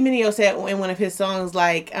 Andy Mineo said in one of his songs,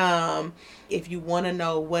 like, if you want to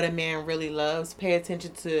know what a man really loves, pay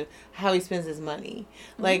attention to how he spends his money.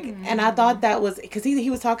 Like, and I thought that was, because he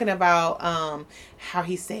was talking about how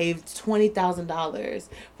he saved $20,000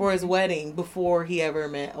 for his wedding before he ever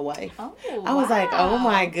met a wife. Oh, I was like, oh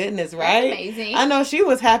my goodness, right? That's amazing. I know she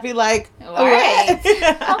was happy, like, right.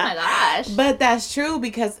 Oh my gosh. But that's true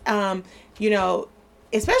because, you know,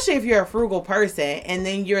 especially if you're a frugal person and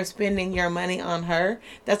then you're spending your money on her,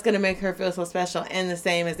 that's going to make her feel so special, and the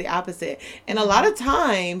same as the opposite. And a lot of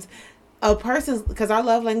times, a person's, because our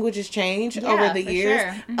love languages change over the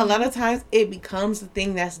years, a lot of times it becomes the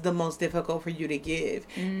thing that's the most difficult for you to give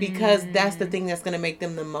because that's the thing that's going to make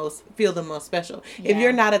them feel the most special. If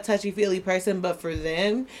you're not a touchy-feely person, but for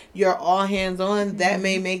them, you're all hands-on, that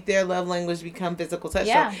may make their love language become physical touch.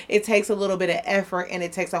 So it takes a little bit of effort and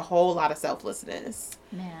it takes a whole lot of selflessness.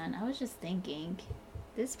 Man, I was just thinking,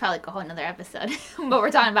 this is probably like a whole nother episode, but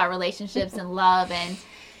we're talking about relationships and love and,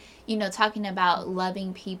 you know, talking about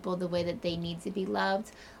loving people the way that they need to be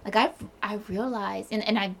loved. Like, I realized,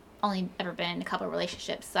 and I've only ever been in a couple of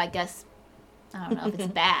relationships, so I guess, I don't know if it's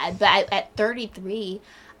bad, but at 33,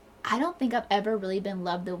 I don't think I've ever really been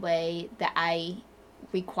loved the way that I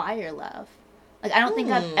require love. Like, I don't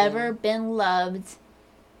think I've ever been loved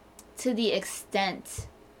to the extent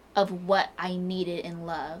of what I needed in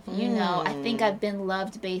love. You know, I think I've been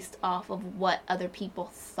loved based off of what other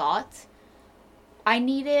people thought I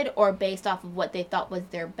needed or based off of what they thought was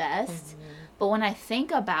their best. But when I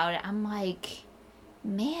think about it, I'm like,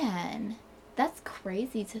 man, that's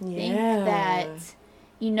crazy to think that,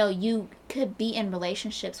 you know, you could be in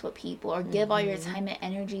relationships with people or give all your time and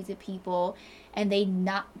energy to people and they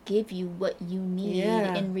not give you what you need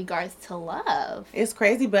in regards to love. It's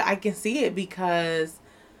crazy, but I can see it because,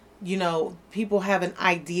 you know, people have an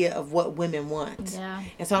idea of what women want. Yeah.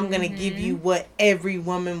 And so I'm going to give you what every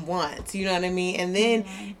woman wants. You know what I mean? And then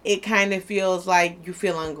it kind of feels like you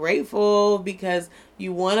feel ungrateful because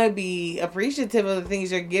You want to be appreciative of the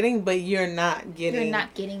things you're getting, but you're not getting. You're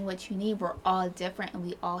not getting what you need. We're all different, and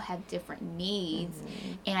we all have different needs.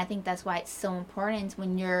 Mm-hmm. And I think that's why it's so important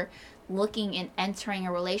when you're looking and entering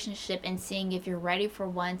a relationship and seeing if you're ready for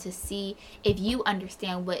one, to see if you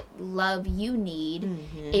understand what love you need,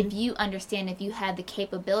 mm-hmm. if you understand, if you have the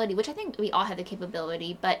capability, which I think we all have the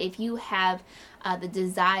capability, but if you have the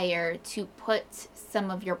desire to put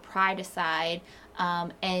some of your pride aside,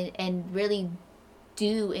 and really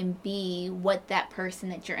do and be what that person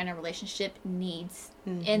that you're in a relationship needs,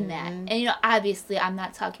 mm-hmm. in that. And, you know, obviously I'm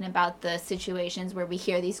not talking about the situations where we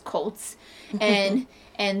hear these quotes and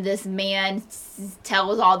this man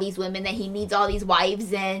tells all these women that he needs all these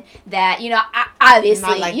wives, and that, you know,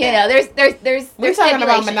 obviously, like you know, there's we're talking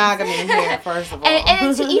about monogamy here, first of all.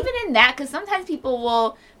 and even in that, because sometimes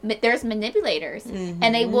people there's manipulators, mm-hmm.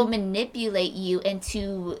 and they will manipulate you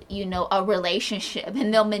into, you know, a relationship,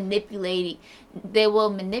 and they'll manipulate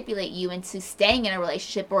you into staying in a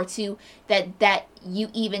relationship, or to that you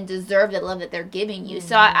even deserve the love that they're giving you. Mm-hmm.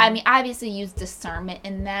 So I mean, obviously use discernment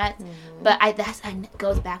in that, mm-hmm. but that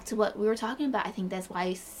goes back to what we were talking about. I think that's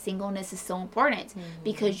why singleness is so important, mm-hmm.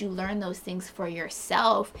 because you learn those things for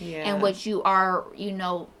yourself, and what you are, you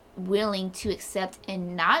know, willing to accept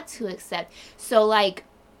and not to accept. So, like,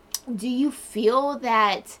 do you feel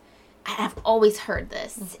that, I've always heard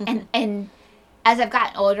this, and as I've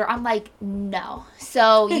gotten older, I'm like, no.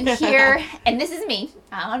 So you hear, and this is me,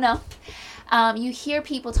 I don't know, you hear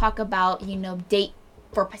people talk about, you know, date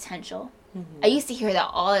for potential. Mm-hmm. I used to hear that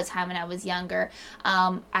all the time when I was younger.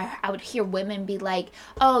 I would hear women be like,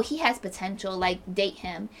 oh, he has potential, like, date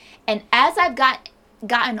him. And as I've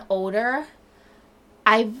gotten older,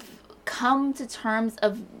 I've come to terms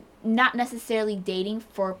of not necessarily dating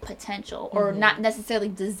for potential, or mm-hmm. not necessarily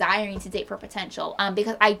desiring to date for potential,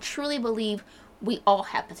 because I truly believe we all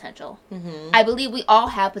have potential. Mm-hmm. I believe we all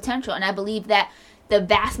have potential, and I believe that the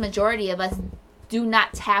vast majority of us do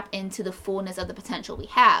not tap into the fullness of the potential we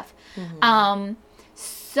have. Mm-hmm.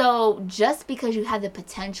 So just because you have the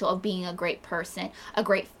potential of being a great person, a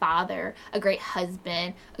great father, a great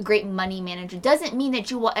husband, a great money manager, doesn't mean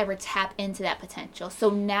that you will ever tap into that potential.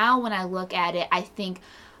 So now when I look at it, I think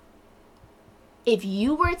if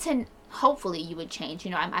you were to, hopefully you would change. You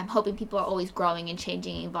know, I'm hoping people are always growing and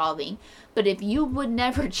changing and evolving. But if you would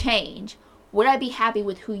never change, would I be happy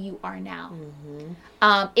with who you are now?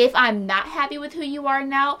 Mm-hmm. If I'm not happy with who you are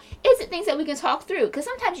now, is it things that we can talk through? Because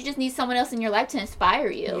sometimes you just need someone else in your life to inspire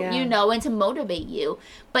you, you know, and to motivate you.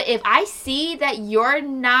 But if I see that you're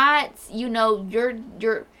not, you know,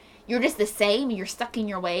 you're just the same, you're stuck in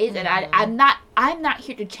your ways, mm-hmm. and I'm not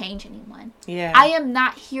here to change anyone. Yeah. I am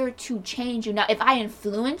not here to change you. Now, if I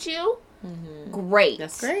influence you, mm-hmm. great.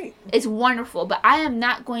 That's great. It's wonderful. But I am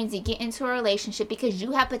not going to get into a relationship because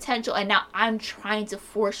you have potential and now I'm trying to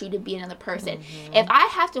force you to be another person. Mm-hmm. If I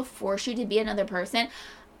have to force you to be another person,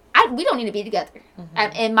 we don't need to be together.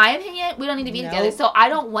 Mm-hmm. In my opinion, we don't need to be together. So I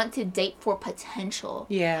don't want to date for potential.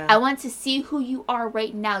 Yeah. I want to see who you are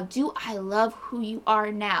right now. Do I love who you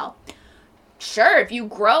are now? Sure, if you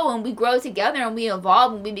grow and we grow together and we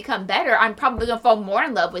evolve and we become better, I'm probably going to fall more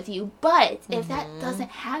in love with you. But if that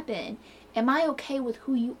doesn't happen, am I okay with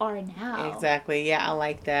who you are now? Exactly. Yeah, I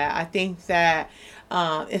like that. I think that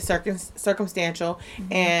it's circumstantial,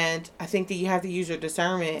 mm-hmm. and I think that you have to use your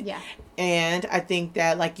discernment. Yeah. And I think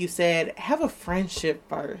that, like you said, have a friendship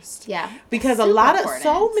first. Yeah. Because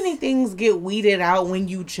so many things get weeded out when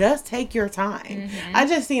you just take your time. Mm-hmm. I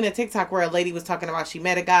just seen a TikTok where a lady was talking about she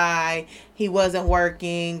met a guy, he wasn't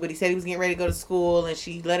working, but he said he was getting ready to go to school, and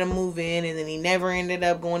she let him move in, and then he never ended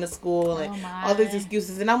up going to school, and all these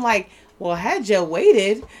excuses. And I'm like, well, had you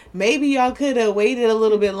waited, maybe y'all could have waited a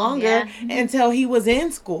little bit longer until he was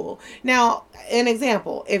in school. Now, an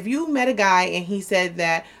example, if you met a guy and he said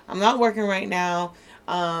that I'm not working right now,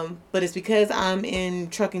 but it's because I'm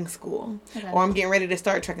in trucking school, or I'm getting ready to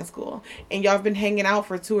start trucking school, and y'all have been hanging out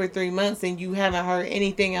for 2 or 3 months and you haven't heard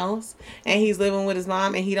anything else, and he's living with his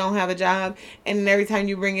mom and he don't have a job, and every time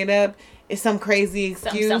you bring it up, it's some crazy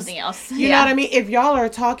excuse. Something else. You know what I mean? If y'all are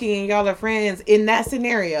talking and y'all are friends, in that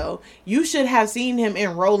scenario, you should have seen him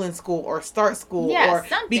enroll in school or start school or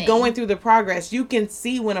be going through the progress. You can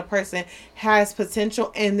see when a person has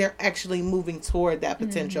potential and they're actually moving toward that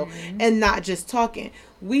potential, mm-hmm. and not just talking.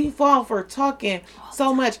 We fall for talking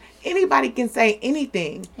so much. Anybody can say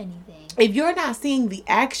anything. If you're not seeing the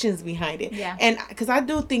actions behind it, and because I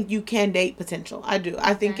do think you can date potential, I do.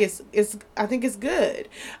 I think it's good.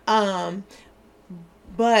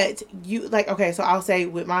 But you so I'll say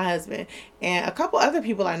with my husband and a couple other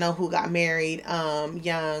people I know who got married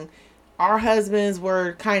young our husbands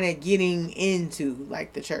were kind of getting into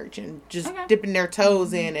like the church and just dipping their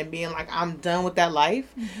toes in and being like, I'm done with that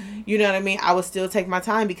life. You know what I mean? I would still take my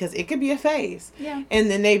time because it could be a phase. Yeah.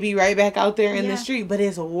 And then they be right back out there in the street. But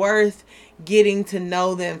it's worth getting to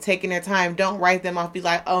know them, taking their time. Don't write them off. Be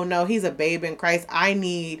like, oh no, he's a babe in Christ. I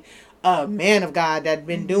need a man of God that's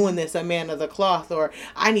been doing this, a man of the cloth, or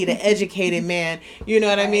I need an educated man. You know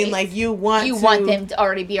what I mean? Like you want them to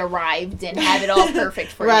already be arrived and have it all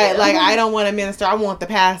perfect for you. Right. Like I don't want a minister, I want the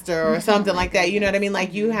pastor or something like that. You know what I mean?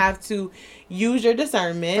 Like you have to use your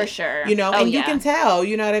discernment. For sure. You know, and you can tell,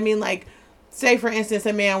 you know what I mean? Like say for instance,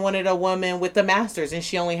 a man wanted a woman with a master's and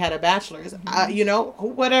she only had a bachelor's. You know,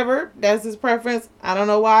 whatever. That's his preference. I don't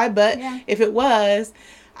know why, but if it was,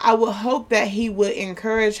 I would hope that he would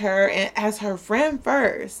encourage her and as her friend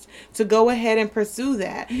first to go ahead and pursue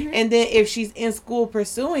that. And then if she's in school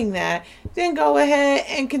pursuing that, then go ahead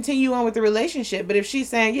and continue on with the relationship. But if she's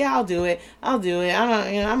saying, yeah, I'll do it. I'm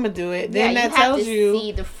going to do it. Then that tells you. You have to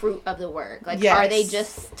see the fruit of the work. Like, are they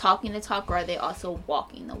just talking the talk or are they also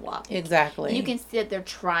walking the walk? Exactly. And you can see that they're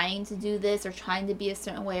trying to do this or trying to be a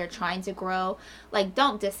certain way or trying to grow. Like,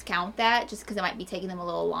 don't discount that just because it might be taking them a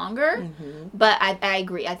little longer. But I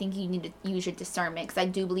agree. I think you need to use your discernment because I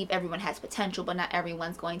do believe everyone has potential, but not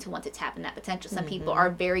everyone's going to want to tap in that potential. Some people are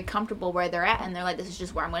very comfortable where they're at and they're like, this is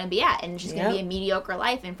just where I'm going to be at and it's just going to be a mediocre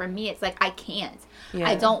life. And for me, it's like, I can't.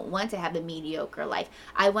 I don't want to have a mediocre life.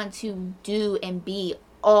 I want to do and be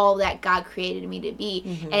all that God created me to be.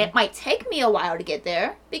 And it might take me a while to get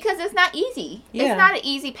there because it's not easy. It's not an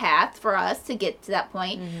easy path for us to get to that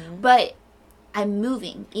point. But I'm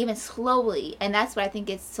moving, even slowly. And that's what I think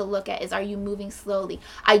it's to look at is, are you moving slowly?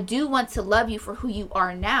 I do want to love you for who you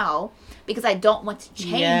are now because I don't want to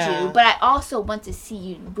change you, but I also want to see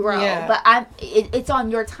you grow. But it's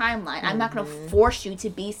on your timeline. I'm not going to force you to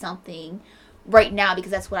be something right now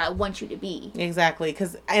because that's what I want you to be. Exactly.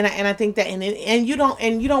 Cause, and I think that, and you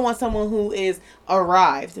don't want someone who is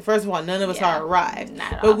arrived. First of all, none of us are arrived,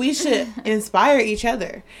 but we should inspire each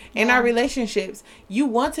other in our relationships. You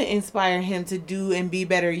want to inspire him to do and be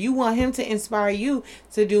better. You want him to inspire you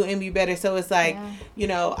to do and be better. So it's like, you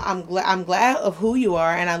know, I'm glad of who you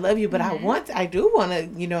are and I love you, but I do want to,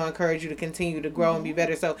 you know, encourage you to continue to grow and be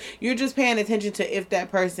better. So you're just paying attention to if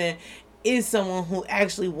that person is someone who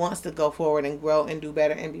actually wants to go forward and grow and do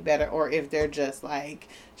better and be better, or if they're just like,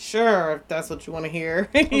 sure, if that's what you want to hear,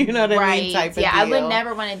 you know what I mean, type of deal. I would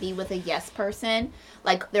never want to be with a yes person.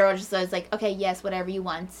 Like they're just always like, okay, yes, whatever you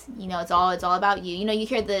want. You know, it's all about you. You know, you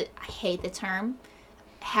hear I hate the term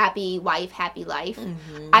happy wife, happy life.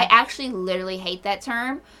 I actually literally hate that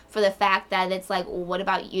term for the fact that it's like, well, what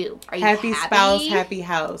about you? Are you happy? Spouse, happy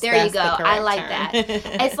house. There you go. I like that.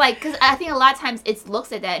 It's like, because I think a lot of times it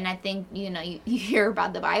looks at that, and I think, you know, you hear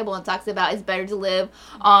about the Bible and talks about it's better to live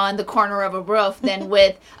on the corner of a roof than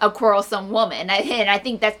with a quarrelsome woman. And I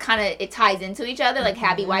think that's kind of, it ties into each other, like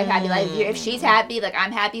happy wife, happy life. If she's happy, like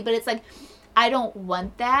I'm happy, but it's like, I don't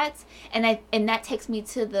want that. And that takes me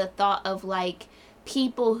to the thought of like,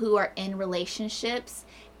 people who are in relationships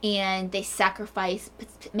and they sacrifice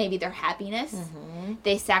maybe their happiness.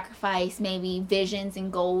 They sacrifice maybe visions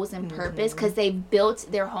and goals and purpose because they've built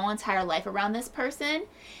their whole entire life around this person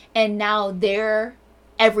and now they're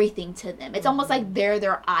everything to them. It's almost like they're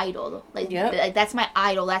their idol. Like that's my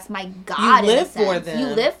idol. That's my God. You live for them. You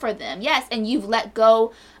live for them. Yes. And you've let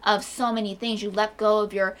go of so many things. You let go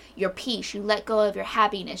of your peace. You let go of your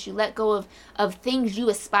happiness. You let go of things you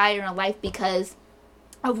aspire in life because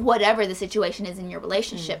of whatever the situation is in your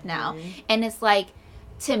relationship now. And it's like,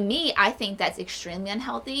 to me, I think that's extremely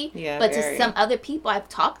unhealthy. But to some other people I've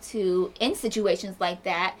talked to in situations like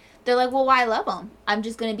that, they're like, well, why love them? I'm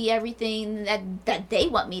just going to be everything that they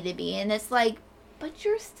want me to be. And it's like, but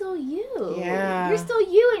you're still you. You're still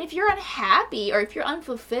you. And if you're unhappy or if you're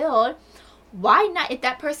unfulfilled, why not, if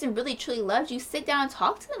that person really truly loves you, sit down and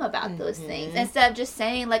talk to them about those things instead of just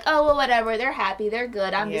saying like, oh, well, whatever, they're happy, they're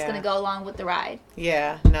good, I'm just going to go along with the ride.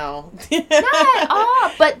 No. Not at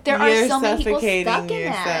all. But there are so many people stuck in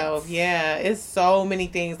yourself. That. It's so many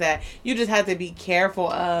things that you just have to be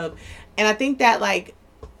careful of. And I think that like,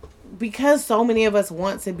 because so many of us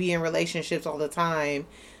want to be in relationships all the time,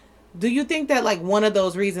 do you think that like one of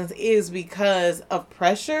those reasons is because of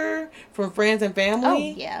pressure from friends and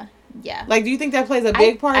family? Oh, yeah. Yeah. Like, do you think that plays a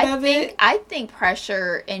big part of it? I think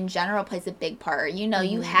pressure in general plays a big part. You know,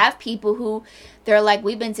 you have people who, they're like,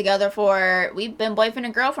 we've been boyfriend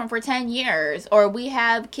and girlfriend for 10 years. Or we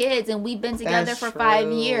have kids and we've been together for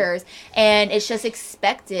 5 years. And it's just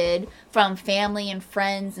expected from family and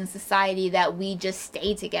friends and society that we just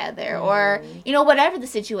stay together. Or, you know, whatever the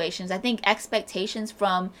situations. I think expectations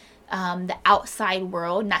from the outside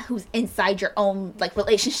world, not who's inside your own like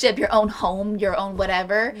relationship, your own home, your own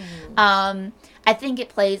whatever. I think it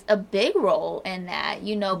plays a big role in that.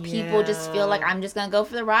 You know, people just feel like I'm just going to go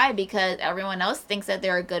for the ride because everyone else thinks that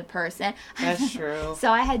they're a good person. That's true.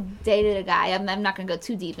 So I had dated a guy. I'm not going to go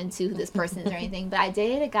too deep into who this person is or anything, but I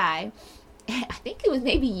dated a guy. I think it was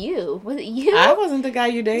maybe you. Was it you? I wasn't the guy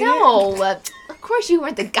you dated. No. Of course you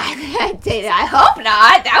weren't the guy that I dated. I hope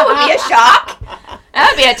not. That would be a shock. That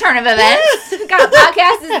would be a turn of events. What kind of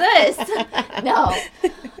podcast is this? No.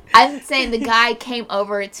 I'm saying the guy came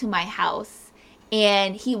over to my house.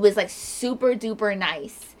 And he was like super duper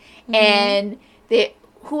nice. And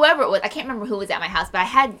whoever it was, I can't remember who was at my house, but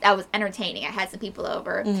I was entertaining. I had some people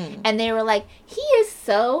over. And they were like, he is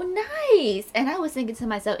so nice. And I was thinking to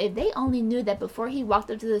myself, if they only knew that before he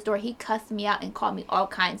walked up to the door, he cussed me out and called me all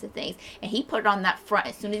kinds of things. And he put it on that front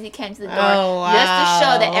as soon as he came to the door. Just to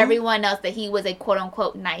show that everyone else that he was a quote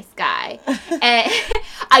unquote nice guy. And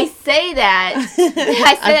I say that.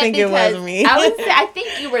 I think it was me. I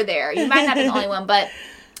think you were there. You might not be the only one, but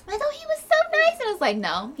I thought he was so nice. And I was like,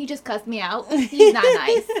 no, he just cussed me out. He's not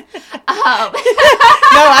nice. No,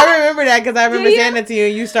 I remember that because I remember saying it to you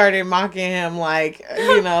and you started mocking him like,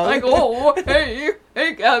 you know. Like, oh,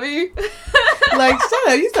 hey, Gabby. Like, shut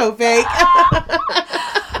up, you so fake.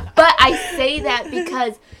 But I say that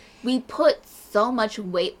because we put so much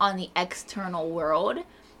weight on the external world.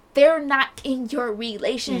 They're not in your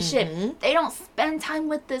relationship. They don't spend time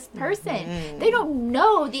with this person. They don't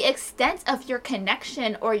know the extent of your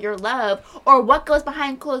connection or your love or what goes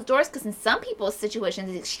behind closed doors. Because in some people's situations,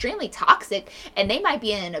 it's extremely toxic and they might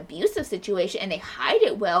be in an abusive situation and they hide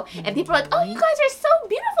it well. And people are like, oh, you guys are so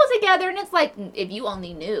beautiful together. And it's like, if you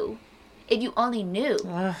only knew. If you only knew.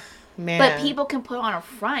 Man. But people can put on a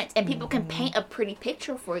front and people can paint a pretty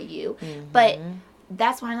picture for you. But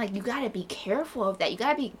that's why I'm like, you got to be careful of that. You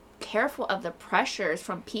got to be careful of the pressures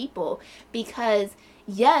from people because,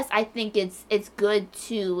 yes, I think it's good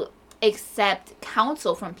to accept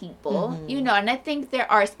counsel from people, you know, and I think there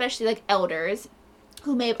are especially like elders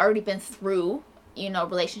who may have already been through, you know,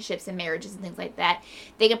 relationships and marriages and things like that.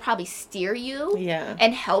 They can probably steer you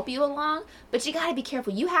and help you along, but you got to be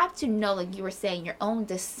careful. You have to know, like you were saying, your own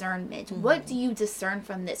discernment. What do you discern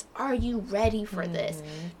from this? Are you ready for this?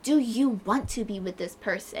 Do you want to be with this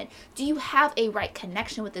person? Do you have a right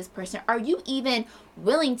connection with this person? Are you even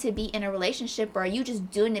willing to be in a relationship, or are you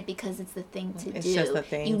just doing it because it's the thing to do? It's just the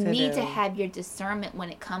thing you to need do. To have your discernment when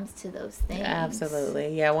it comes to those things.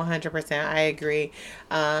 Absolutely. Yeah, 100%. I agree.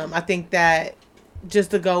 I think that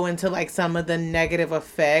just to go into like some of the negative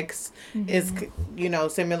effects is, you know,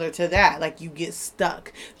 similar to that. Like you get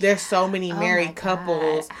stuck. There's so many married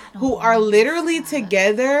couples who are literally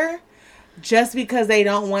together just because they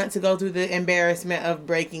don't want to go through the embarrassment of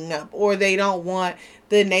breaking up, or they don't want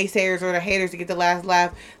the naysayers or the haters to get the last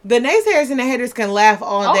laugh. The naysayers and the haters can laugh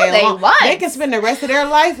all day long. They can spend the rest of their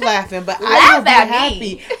life laughing, but I will be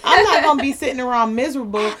happy. I'm not going to be sitting around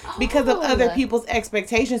miserable because of other people's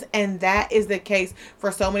expectations. And that is the case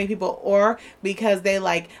for so many people. Or because they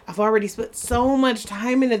like, I've already spent so much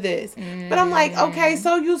time into this. But I'm like, okay,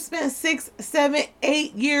 so you spent 6, 7,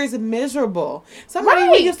 8 years miserable. Somebody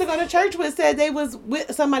we used to go to church with said they was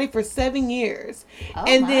with somebody for 7 years.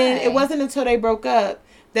 And then it wasn't until they broke up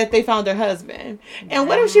that they found her husband. And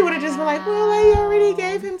what if she would have just been like, well, I already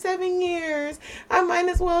gave him 7 years. I might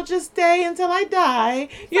as well just stay until I die.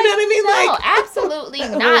 You know what I mean? No, like, absolutely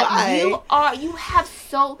not. You have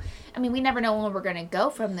so... I mean, we never know when we're going to go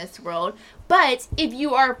from this world. But if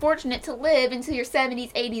you are fortunate to live into your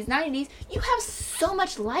 70s, 80s, 90s, you have so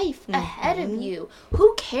much life ahead of you.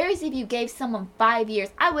 Who cares if you gave someone 5 years?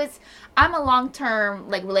 I'm a long-term,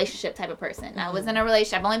 like, relationship type of person. I was in a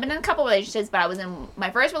relationship. I've only been in a couple relationships, but I was in... My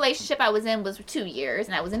first relationship I was in was for 2 years,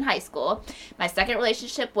 and I was in high school. My second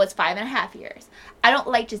relationship was 5.5 years. I don't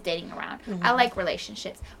like just dating around. I like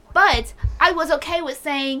relationships. But I was okay with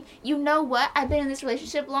saying, you know what? I've been in this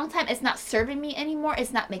relationship a long time. It's not serving me anymore.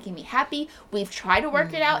 It's not making me happy. We've tried to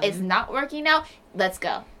work it out. It's not working out. Let's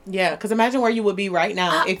go. Yeah, because imagine where you would be right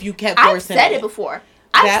now if you kept forcing I've said it before.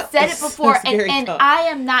 I've said it before, and tough. I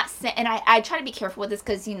am not saying, and I try to be careful with this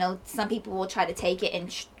because, you know, some people will try to take it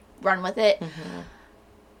and run with it.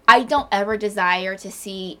 I don't ever desire to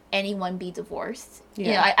see anyone be divorced. Yeah.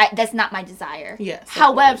 You know, I that's not my desire. Yes.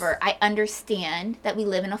 However, I understand that we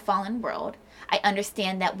live in a fallen world. I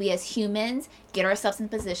understand that we as humans get ourselves in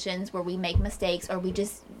positions where we make mistakes or we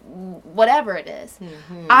just, whatever it is.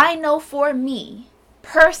 I know for me,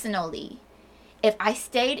 personally, if I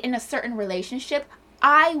stayed in a certain relationship,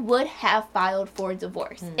 I would have filed for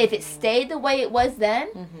divorce. If it stayed the way it was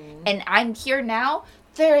then, and I'm here now,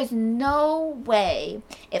 There is no way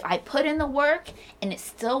if I put in the work and it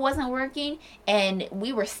still wasn't working and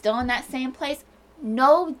we were still in that same place,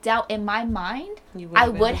 no doubt in my mind, I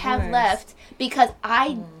would have left because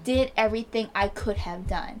I did everything I could have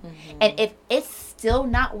done. Mm-hmm. And if it's still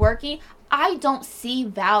not working, I don't see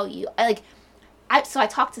value. So I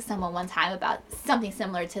talked to someone one time about something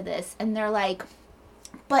similar to this, and they're like,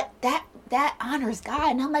 but that honors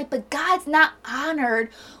God. And I'm like, but God's not honored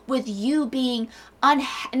with you being and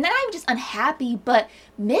not even just unhappy, but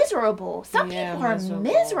miserable. Some people are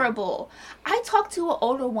miserable. I talked to an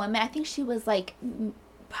older woman, I think she was like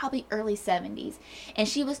probably early 70s, and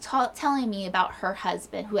she was telling me about her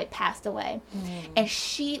husband who had passed away. And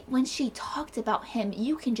when she talked about him,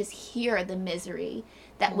 you can just hear the misery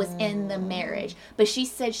that was in the marriage. But she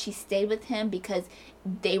said she stayed with him because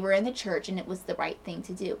they were in the church and it was the right thing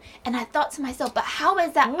to do. And I thought to myself, but how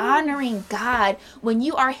is that honoring God when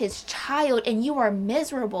you are his child and you are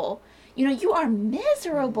miserable? You are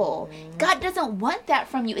miserable. God doesn't want that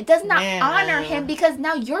from you. It does not honor him because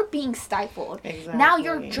now you're being stifled. Exactly. Now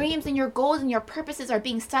your dreams and your goals and your purposes are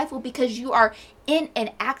being stifled because you are in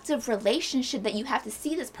an active relationship that you have to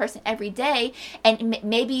see this person every day. And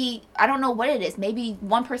maybe, I don't know what it is. Maybe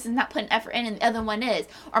one person's not putting effort in and the other one is.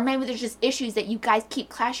 Or maybe there's just issues that you guys keep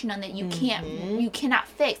clashing on that you cannot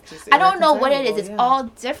fix. I don't know what it is. It's all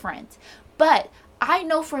different. But I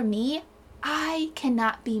know for me, I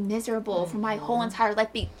cannot be miserable for my whole entire life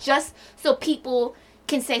just so people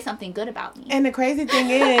can say something good about me. And the crazy thing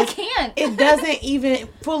is, I can't. It doesn't even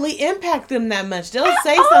fully impact them that much. They'll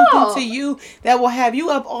say something to you that will have you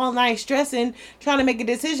up all night stressing, trying to make a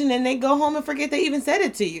decision, and they go home and forget they even said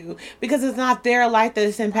it to you because it's not their life that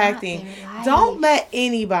it's impacting. Don't let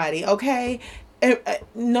anybody, okay?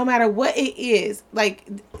 No matter what it is, like,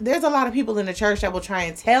 there's a lot of people in the church that will try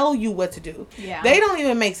and tell you what to do. Yeah. They don't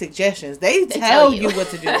even make suggestions. They tell you what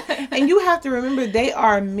to do. And you have to remember, they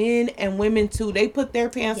are men and women too. They put their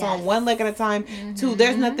pants on one leg at a time too.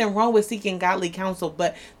 There's nothing wrong with seeking godly counsel,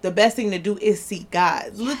 but the best thing to do is seek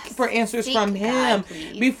God. Look for answers from him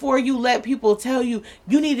before you let people tell you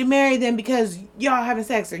need to marry them because y'all having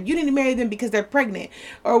sex, or you need to marry them because they're pregnant,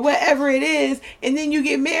 or whatever it is. And then you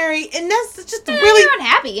get married, and that's just really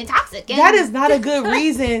unhappy and toxic. That is not a good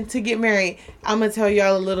reason to get married. I'm gonna tell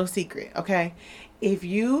y'all a little secret, okay? If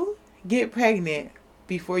you get pregnant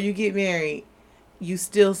before you get married, you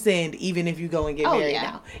still sinned, even if you go and get married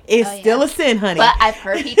now. It's still a sin, honey. But I've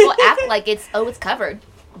heard people act like it's covered.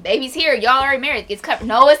 Baby's here. Y'all already married. It's covered.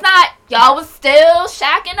 No, it's not. Y'all was still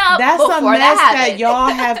shacking up. That's a mess that y'all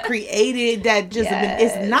have created that just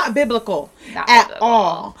it's not biblical at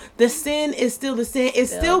all. The sin is still the sin.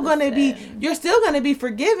 It's still going to be, you're still going to be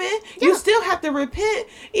forgiven. Yeah. You still have to repent,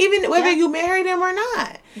 even whether you marry them or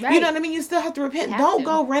not. Right. You know what I mean? You still have to repent. Don't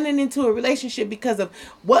go running into a relationship because of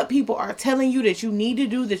what people are telling you that you need to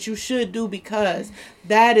do, that you should do, because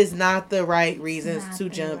that is not the right reasons to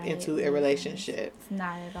jump into a relationship. It's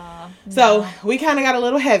not at all. So we kind of got a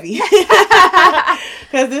little heavy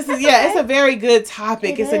because this is it's a very good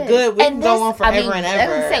topic. It's a good, we can go on forever and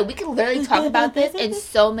ever. As I say, we can literally talk about this in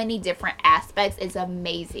so many different aspects. It's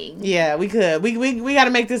amazing. Yeah, we could. We got to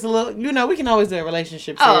make this a little. We can always do a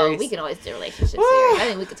relationship series. Oh, we can always do a relationship series. I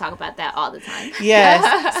think we could talk about that all the time. Yes.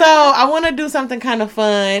 So I want to do something kind of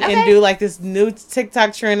fun and do like this new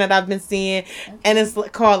TikTok trend that I've been seeing, and it's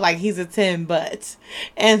called like He's a 10 But.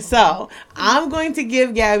 And so I'm going to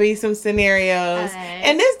give Gabby some scenarios,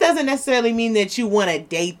 and this doesn't necessarily mean that you want to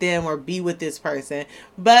date them or be with this person,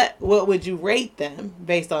 but what would you rate them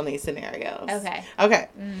based on these scenarios? Okay.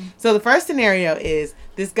 So the first scenario is,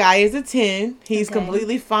 this guy is a 10. He's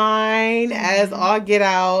completely fine as all get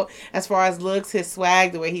out as far as looks, his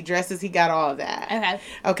swag, the way he dresses, he got all of that.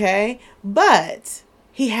 Okay. But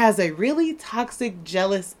he has a really toxic,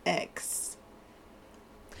 jealous ex.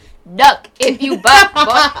 Duck if you buck.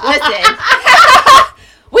 Listen,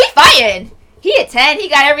 we fighting. He a 10. He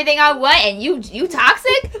got everything I want, and you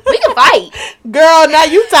toxic. We can fight, girl. Now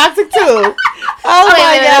you toxic too. Oh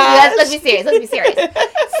my god. Let's be serious.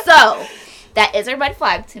 So that is a red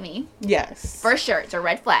flag to me. Yes, for sure, it's a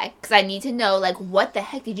red flag because I need to know, like, what the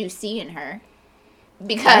heck did you see in her?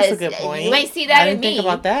 Because that's a good point. You ain't see that in me. Think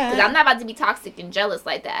about that. Because I'm not about to be toxic and jealous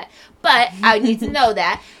like that. But I need to know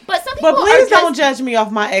that. But some people But please don't judge me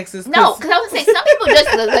off my exes. No, because I was going to say, some people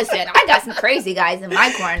just listen. I got some crazy guys in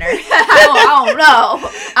my corner. I don't know.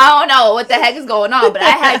 I don't know what the heck is going on. But I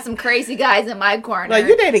had some crazy guys in my corner. Like,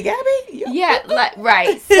 you dated Gabby? Yeah,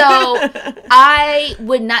 right. So I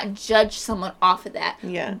would not judge someone off of that.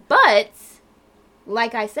 Yeah. But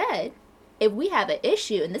like I said, if we have an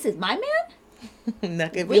issue and this is my man,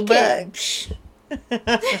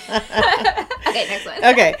 Okay, next one.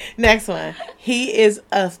 Okay, next one. He is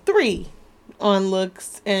a 3 on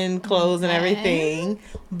looks and clothes and everything,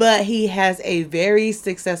 but he has a very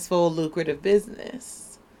successful, lucrative business.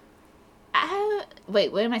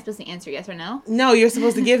 Wait, what am I supposed to answer? Yes or no? No, you're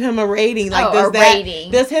supposed to give him a rating. Like, rating.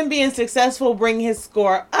 Does him being successful bring his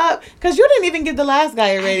score up? Because you didn't even give the last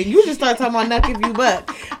guy a rating. You just start talking about nuck if you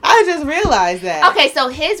buck. I just realized that. Okay, so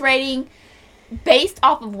his rating, based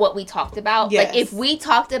off of what we talked about, yes. Like, if we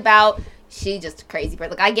talked about, she just a crazy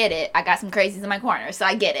person. Like, I get it. I got some crazies in my corner, so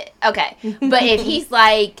I get it. Okay. But if he's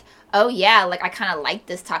like, oh yeah, like I kind of like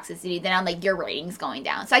this toxicity, then I'm like, your rating's going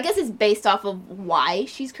down. So I guess it's based off of why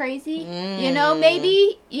she's crazy,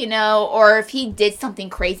 maybe, or if he did something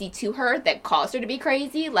crazy to her that caused her to be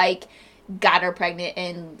crazy, like got her pregnant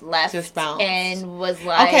and left, just bounced. And was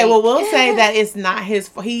like, okay, well, we'll say that it's not his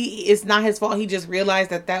fault. It's not his fault. He just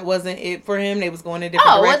realized that wasn't it for him. They was going in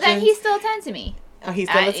different directions. Well, then he's still 10 to me. Oh, he's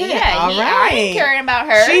still a 10. Yeah, all right. I ain't caring about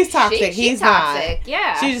her. She's toxic. He's toxic. not.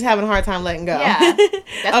 Yeah. She's just having a hard time letting go. Yeah.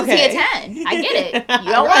 That's okay. He a 10. I get it.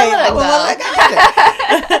 You don't right. want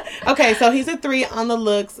to let go. Okay, so he's a 3 on the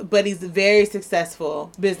looks, but he's very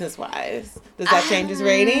successful business-wise. Does that change his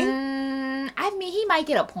rating? I mean, he might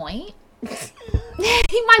get a point.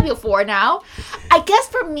 He might be a 4 now. I guess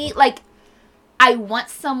for me, like, I want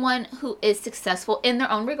someone who is successful in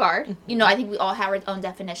their own regard. Mm-hmm. I think we all have our own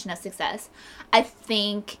definition of success. I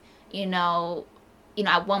think, at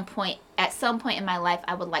some point in my life,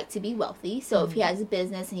 I would like to be wealthy. So if he has a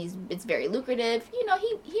business and it's very lucrative, he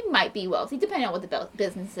might be wealthy, depending on what the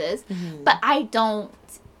business is. Mm-hmm. But I don't.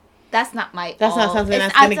 That's not my. That's not something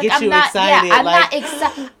that's going to get you excited. Yeah, I'm not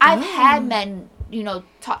excited. I've had men,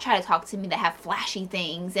 try to talk to me that have flashy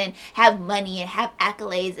things and have money and have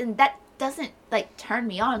accolades, and that doesn't turn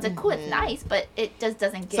me on. It's like, cool, it's nice, but it just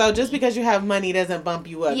doesn't get so just because you have money doesn't bump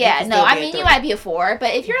you up. Yeah, no, I mean, you might be a 4,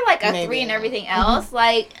 but if you're like a maybe 3 and everything else,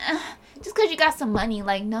 just because you got some money,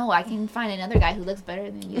 no, I can find another guy who looks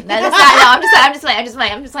better than you. That's not, I'm just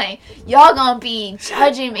playing. Y'all gonna be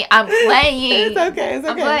judging me. I'm playing. It's okay. I'm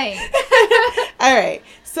playing. All right,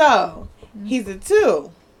 so he's a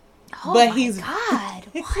 2. Oh but my God,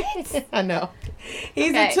 what? I know.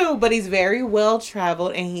 He's a 2, but he's very well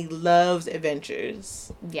traveled and he loves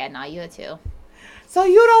adventures. Yeah, no, you're a 2. So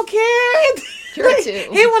you don't care? You're a 2.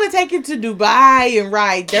 He want to take you to Dubai and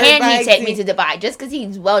ride dirt bikes. Can he take me to Dubai? Just because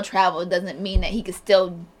he's well traveled doesn't mean that he could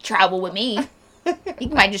still travel with me. He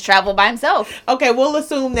might just travel by himself. Okay, we'll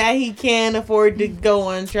assume that he can afford to go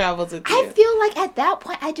on travels with you. I feel like at that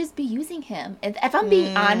point, I'd just be using him. If I'm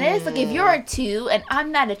being honest, if you're a 2 and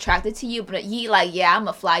I'm not attracted to you, but you I'm going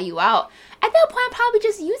to fly you out. At that point, I'm probably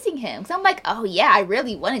just using him. Because I'm like, oh, yeah, I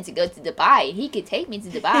really wanted to go to Dubai. And he could take me to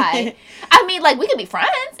Dubai. I mean, we could be friends.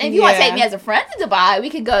 And if you want to take me as a friend to Dubai, we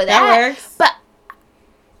could go to that. That works. But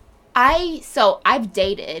I've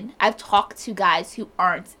talked to guys who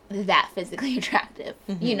aren't that physically attractive,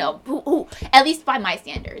 who at least by my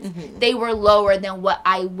standards, they were lower than what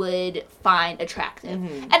I would find attractive.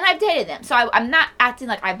 And I've dated them. So I'm not acting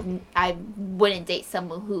like I wouldn't date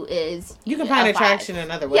someone who is. You can find attraction in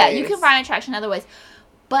other ways. Yeah, you can find attraction in other ways.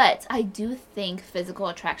 But I do think physical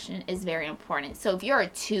attraction is very important. So if you're a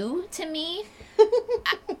 2 to me,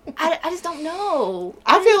 I just don't know.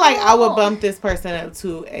 I feel like I would bump this person up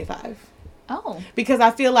to a 5. Oh. Because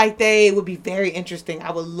I feel like they would be very interesting.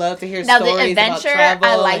 I would love to hear stories about travel. Now, the adventure,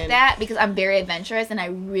 I like that because I'm very adventurous and I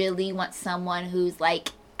really want someone who's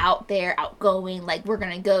out there, outgoing, we're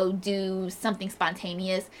gonna go do something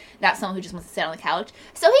spontaneous, not someone who just wants to sit on the couch.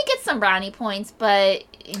 So he gets some brownie points, but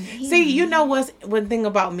see, what's one thing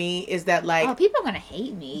about me is that people are gonna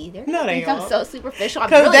hate me. They're gonna think I'm so superficial.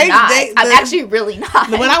 I'm actually really not.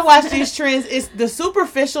 When I watch these trends, it's the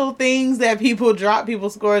superficial things that people drop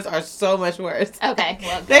people's scores are so much worse. Okay,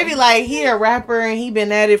 well, they be like, he a rapper and he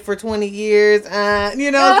been at it for 20 years,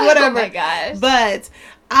 whatever. Oh my gosh. But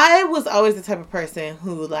I was always the type of person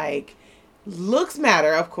who, looks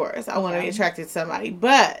matter, of course. I want to be attracted to somebody.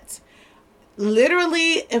 But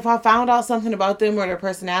literally, if I found out something about them or their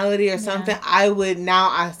personality or something,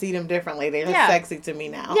 I see them differently. They're sexy to me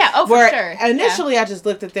now. Yeah, for sure. Initially, I just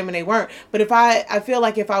looked at them and they weren't. But I feel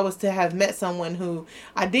like if I was to have met someone who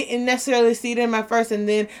I didn't necessarily see them at first and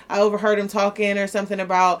then I overheard him talking or something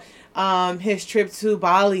about his trip to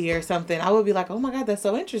Bali or something, I would be like, oh my God, that's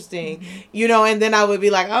so interesting. And then I would be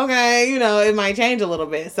like, okay, it might change a little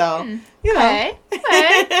bit. So, Okay.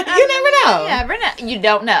 You never know. You never know. You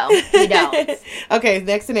don't know. You don't. Okay,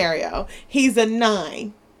 next scenario. He's a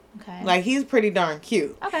 9. Okay. He's pretty darn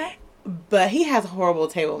cute. Okay. But he has horrible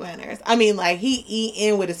table manners. I mean, he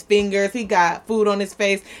eating with his fingers. He got food on his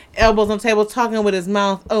face, elbows on the table, talking with his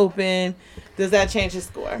mouth open. Does that change his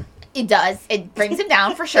score? It does. It brings him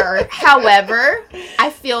down for sure. However,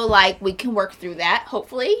 I feel like we can work through that.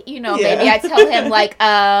 Hopefully, maybe I tell him like,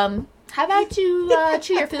 how about you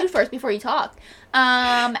chew your food first before you talk?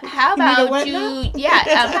 How about how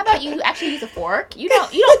about you actually use a fork? You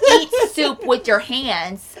don't eat soup with your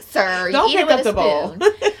hands, sir. Don't you eat pick it with up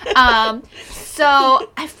a spoon. So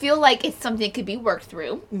I feel like it's something that could be worked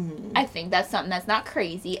through. Mm-hmm. I think that's something that's not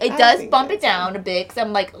crazy. It does bump it down a bit because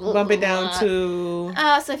I'm like, bump it down to.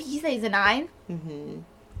 So if he says a 9. Mm-hmm.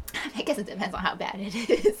 I guess it depends on how bad it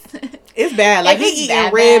is. It's bad. Like, he's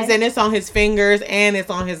eating ribs, and it's on his fingers, and it's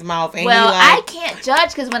on his mouth. And I can't judge,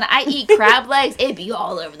 because when I eat crab legs, it be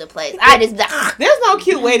all over the place. I just... There's no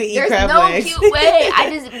cute way to eat crab legs. There's no cute way. I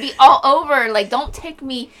just be all over. Like, don't take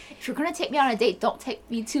me... If you're going to take me on a date, don't take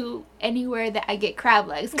me to anywhere that I get crab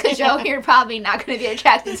legs, because you're probably not going to be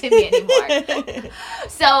attracted to me anymore.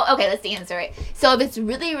 So, okay, let's answer it. So, if it's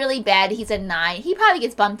really, really bad, he's a 9. He probably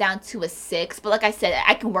gets bumped down to a 6. But like I said,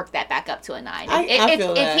 I can work that back up to a 9. I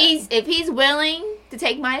feel that. If he's willing to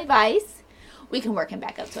take my advice, we can work him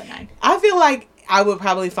back up to a 9. I feel like I would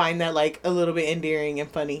probably find that, like, a little bit endearing and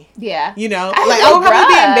funny. Yeah. I would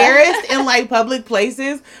probably be embarrassed in, like, public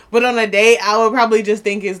places, but on a date, I would probably just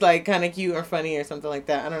think it's, like, kind of cute or funny or something like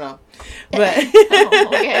that. I don't know. But.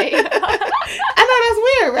 Okay. I know, that's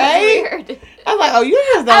weird, right? That's weird. I was like, oh, you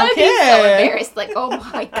just don't I would care. be so embarrassed. Like, oh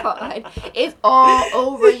my God. It's all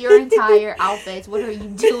over your entire outfits. What are you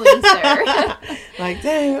doing, sir? Like,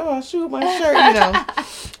 dang, oh, I'll shoot my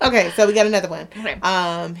shirt, Okay, so we got another one.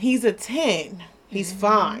 Okay. He's a 10. He's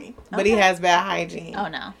fine, but he has bad hygiene. Oh,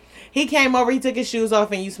 no. He came over, he took his shoes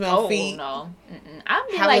off, and you smell feet. Oh, no. I'm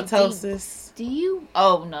halitosis. Like, do you?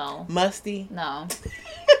 Oh, no. Musty. No.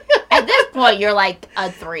 At this point, you're like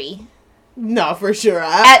a 3. No, for sure.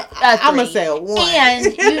 I'm going to say a 1.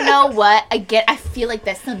 And you know what? Again, I feel like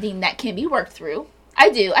that's something that can be worked through. I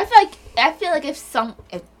do. I feel like if someone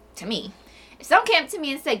came to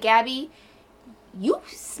me and said, Gabby, you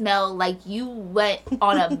smell like you went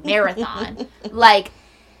on a marathon. Like,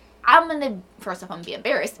 first off, I'm going to be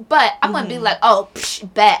embarrassed, but I'm going to be like, oh,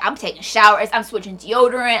 bet, I'm taking showers, I'm switching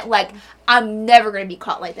deodorant, like, I'm never going to be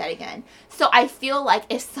caught like that again. So I feel like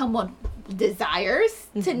if someone desires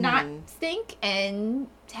to not stink and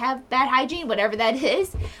have bad hygiene, whatever that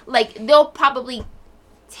is, like, they'll probably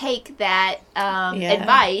take that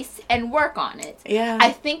advice and work on it. Yeah.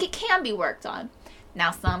 I think it can be worked on.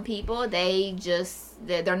 Now, some people,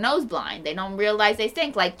 they're nose blind. They don't realize they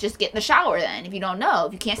stink. Like, just get in the shower then. If you don't know,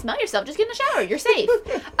 if you can't smell yourself, just get in the shower. You're safe.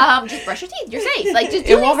 Just brush your teeth. You're safe. Like, just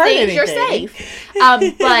do these things. You're safe.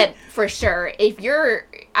 But for sure,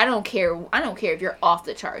 I don't care if you're off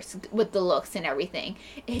the charts with the looks and everything.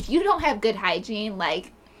 If you don't have good hygiene,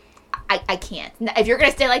 like, I can't. If you're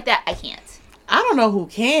going to stay like that, I can't. I don't know who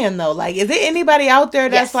can, though. Like, is there anybody out there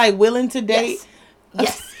that's, like, willing to date?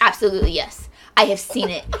 Yes, absolutely, yes. I have seen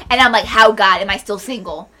it. And I'm like, how, God, am I still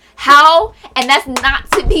single? How? And that's not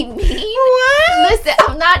to be mean. What? Listen,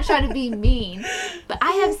 I'm not trying to be mean. But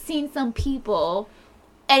I have seen some people,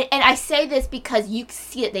 and I say this because you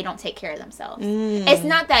see it, they don't take care of themselves.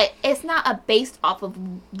 It's not based off of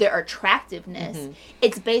their attractiveness.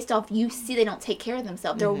 It's based off, you see they don't take care of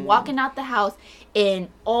themselves. They're walking out the house in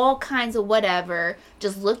all kinds of whatever,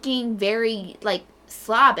 just looking very, like,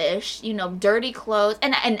 slobbish, dirty clothes,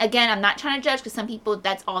 and again, I'm not trying to judge, because some people,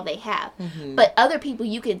 that's all they have, but other people,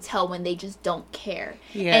 you can tell when they just don't care.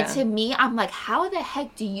 And to me, I'm like, how the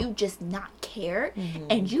heck do you just not care,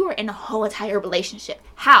 and you are in a whole entire relationship?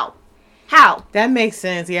 How that makes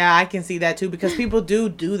sense. Yeah, I can see that too, because people do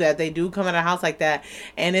that. They do come in a house like that,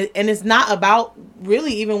 and it's not about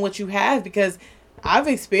really even what you have, because I've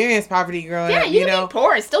experienced poverty growing up, you can be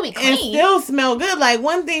poor and still be clean. And still smell good. Like,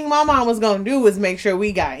 one thing my mom was going to do was make sure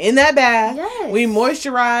we got in that bath. Yes. We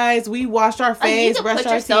moisturized. We washed our face, brushed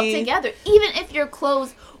our teeth. You can put yourself together. Even if your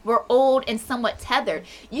clothes were old and somewhat tethered,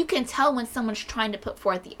 you can tell when someone's trying to put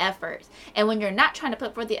forth the effort. And when you're not trying to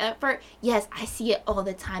put forth the effort, yes, I see it all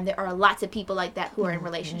the time. There are lots of people like that who are in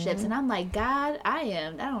relationships. And I'm like, God,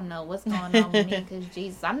 I don't know what's going on with me, because,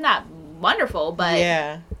 Jesus, I'm not wonderful, but...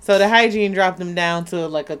 Yeah. So the hygiene dropped them down to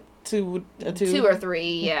like a 2 or 3,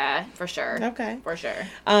 yeah, for sure. Okay. For sure.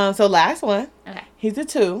 So last one. Okay. He's a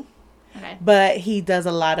 2. Okay. But he does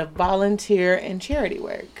a lot of volunteer and charity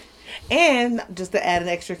work. And just to add an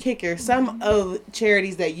extra kicker, some of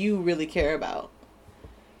charities that you really care about.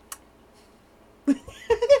 I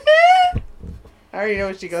already know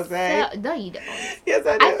what she gonna say. No, you don't. Yes,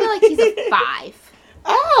 I do. I feel like he's a 5.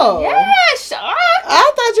 Oh. Yes.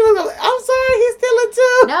 I thought you were. I'm sorry, he's still a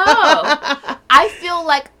 2. No. I feel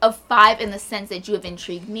like a 5 in the sense that you have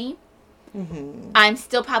intrigued me. I'm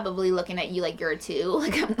still probably looking at you like you're a 2.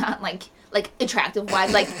 Like, I'm not, like attractive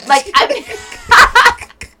wise. Like, I mean...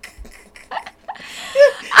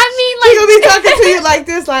 She's gonna be talking to you like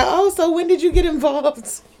this, like, oh, so when did you get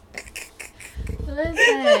involved?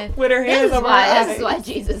 Listen, with her hands over her eyes. This is why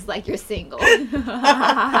Jesus, like, you're single.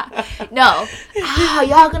 No,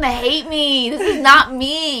 y'all gonna hate me. This is not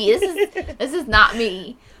me. This is not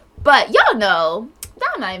me. But y'all know.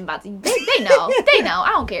 I'm not even about to. They know. They know. I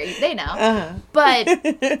don't care. They know.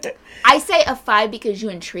 But I say a 5 because you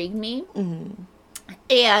intrigued me.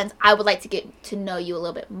 And I would like to get to know you a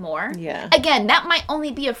little bit more. Yeah. Again, that might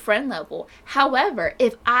only be a friend level. However,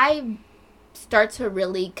 if I start to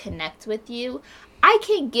really connect with you, I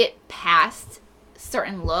can get past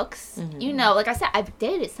certain looks. You know, like I said, I've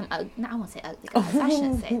dated some I won't say ugly guys. I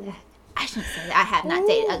shouldn't say that. I have not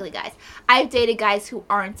dated ugly guys. I've dated guys who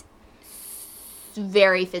aren't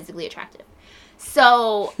very physically attractive.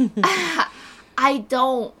 So I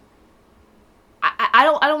don't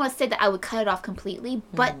want to say that I would cut it off completely,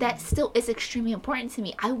 but that still is extremely important to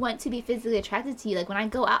me. I want to be physically attracted to you. Like, when I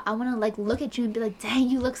go out, I want to, like, look at you and be like, dang,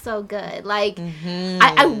 you look so good. Like,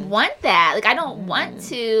 I want that. Like, I don't want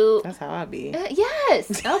to. That's how I be.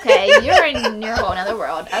 Yes. Okay. You're in your whole other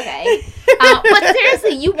world. Okay. But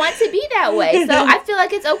seriously, you want to be that way. So I feel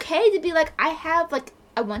like it's okay to be like,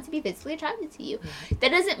 I want to be physically attracted to you.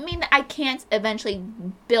 That doesn't mean that I can't eventually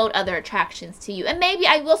build other attractions to you. And maybe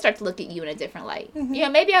I will start to look at you in a different light. You know,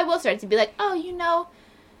 maybe I will start to be like, oh, you know,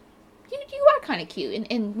 you are kind of cute.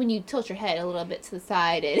 And when you tilt your head a little bit to the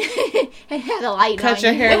side and have the light cut on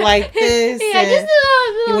your hair like this. Yeah, just a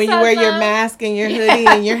little when you wear your mask and your hoodie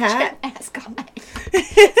and your hat. Mask on.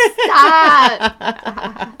 Stop.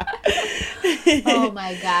 Oh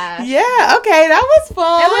my gosh. Yeah, okay, that was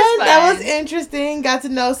fun. That was interesting. Got to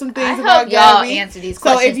know some things about y'all answer these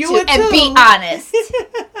questions if you too, and be honest.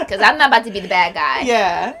 Because I'm not about to be the bad guy.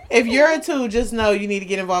 Yeah. If you're a 2, just know you need to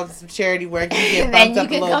get involved in some charity work. You get bumped up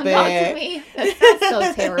a little bit. Talk to me. That's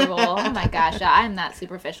so terrible. Oh my gosh, y'all. I'm not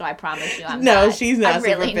superficial. I promise you. I'm not. She's not I'm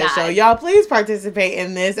superficial. Really not. Y'all, please participate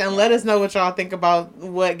in this and let us know what y'all think about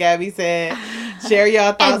what Gabby said. Share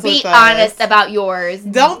y'all thoughts with us. And be honest about yours.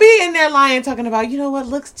 Don't be in there lying, talking about, you know what,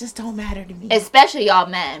 looks just don't matter to me. Especially y'all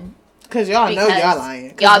men. Because y'all know y'all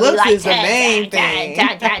lying. Y'all looks like, is the main thing.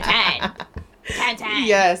 10.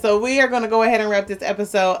 Yeah, so we are going to go ahead and wrap this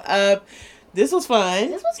episode up. This was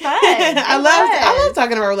fun. I love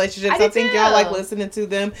talking about relationships. I think too. y'all like listening to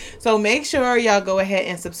them. So make sure y'all go ahead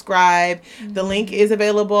and subscribe. The link is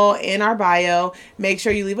available in our bio. Make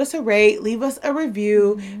sure you leave us a rate, leave us a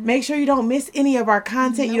review. Make sure you don't miss any of our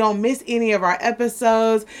content. You don't miss any of our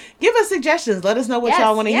episodes. Give us suggestions. Let us know what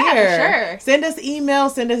y'all want to hear. For sure. Send us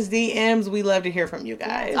emails, send us DMs. We love to hear from you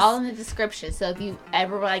guys. It's all in the description. So if you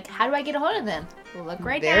ever were like, how do I get a hold of them? Look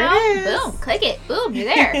right there now. It is. Boom. Click it. Boom. You're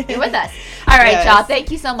there. You're with us. All right, y'all.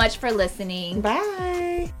 Thank you so much for listening. Bye.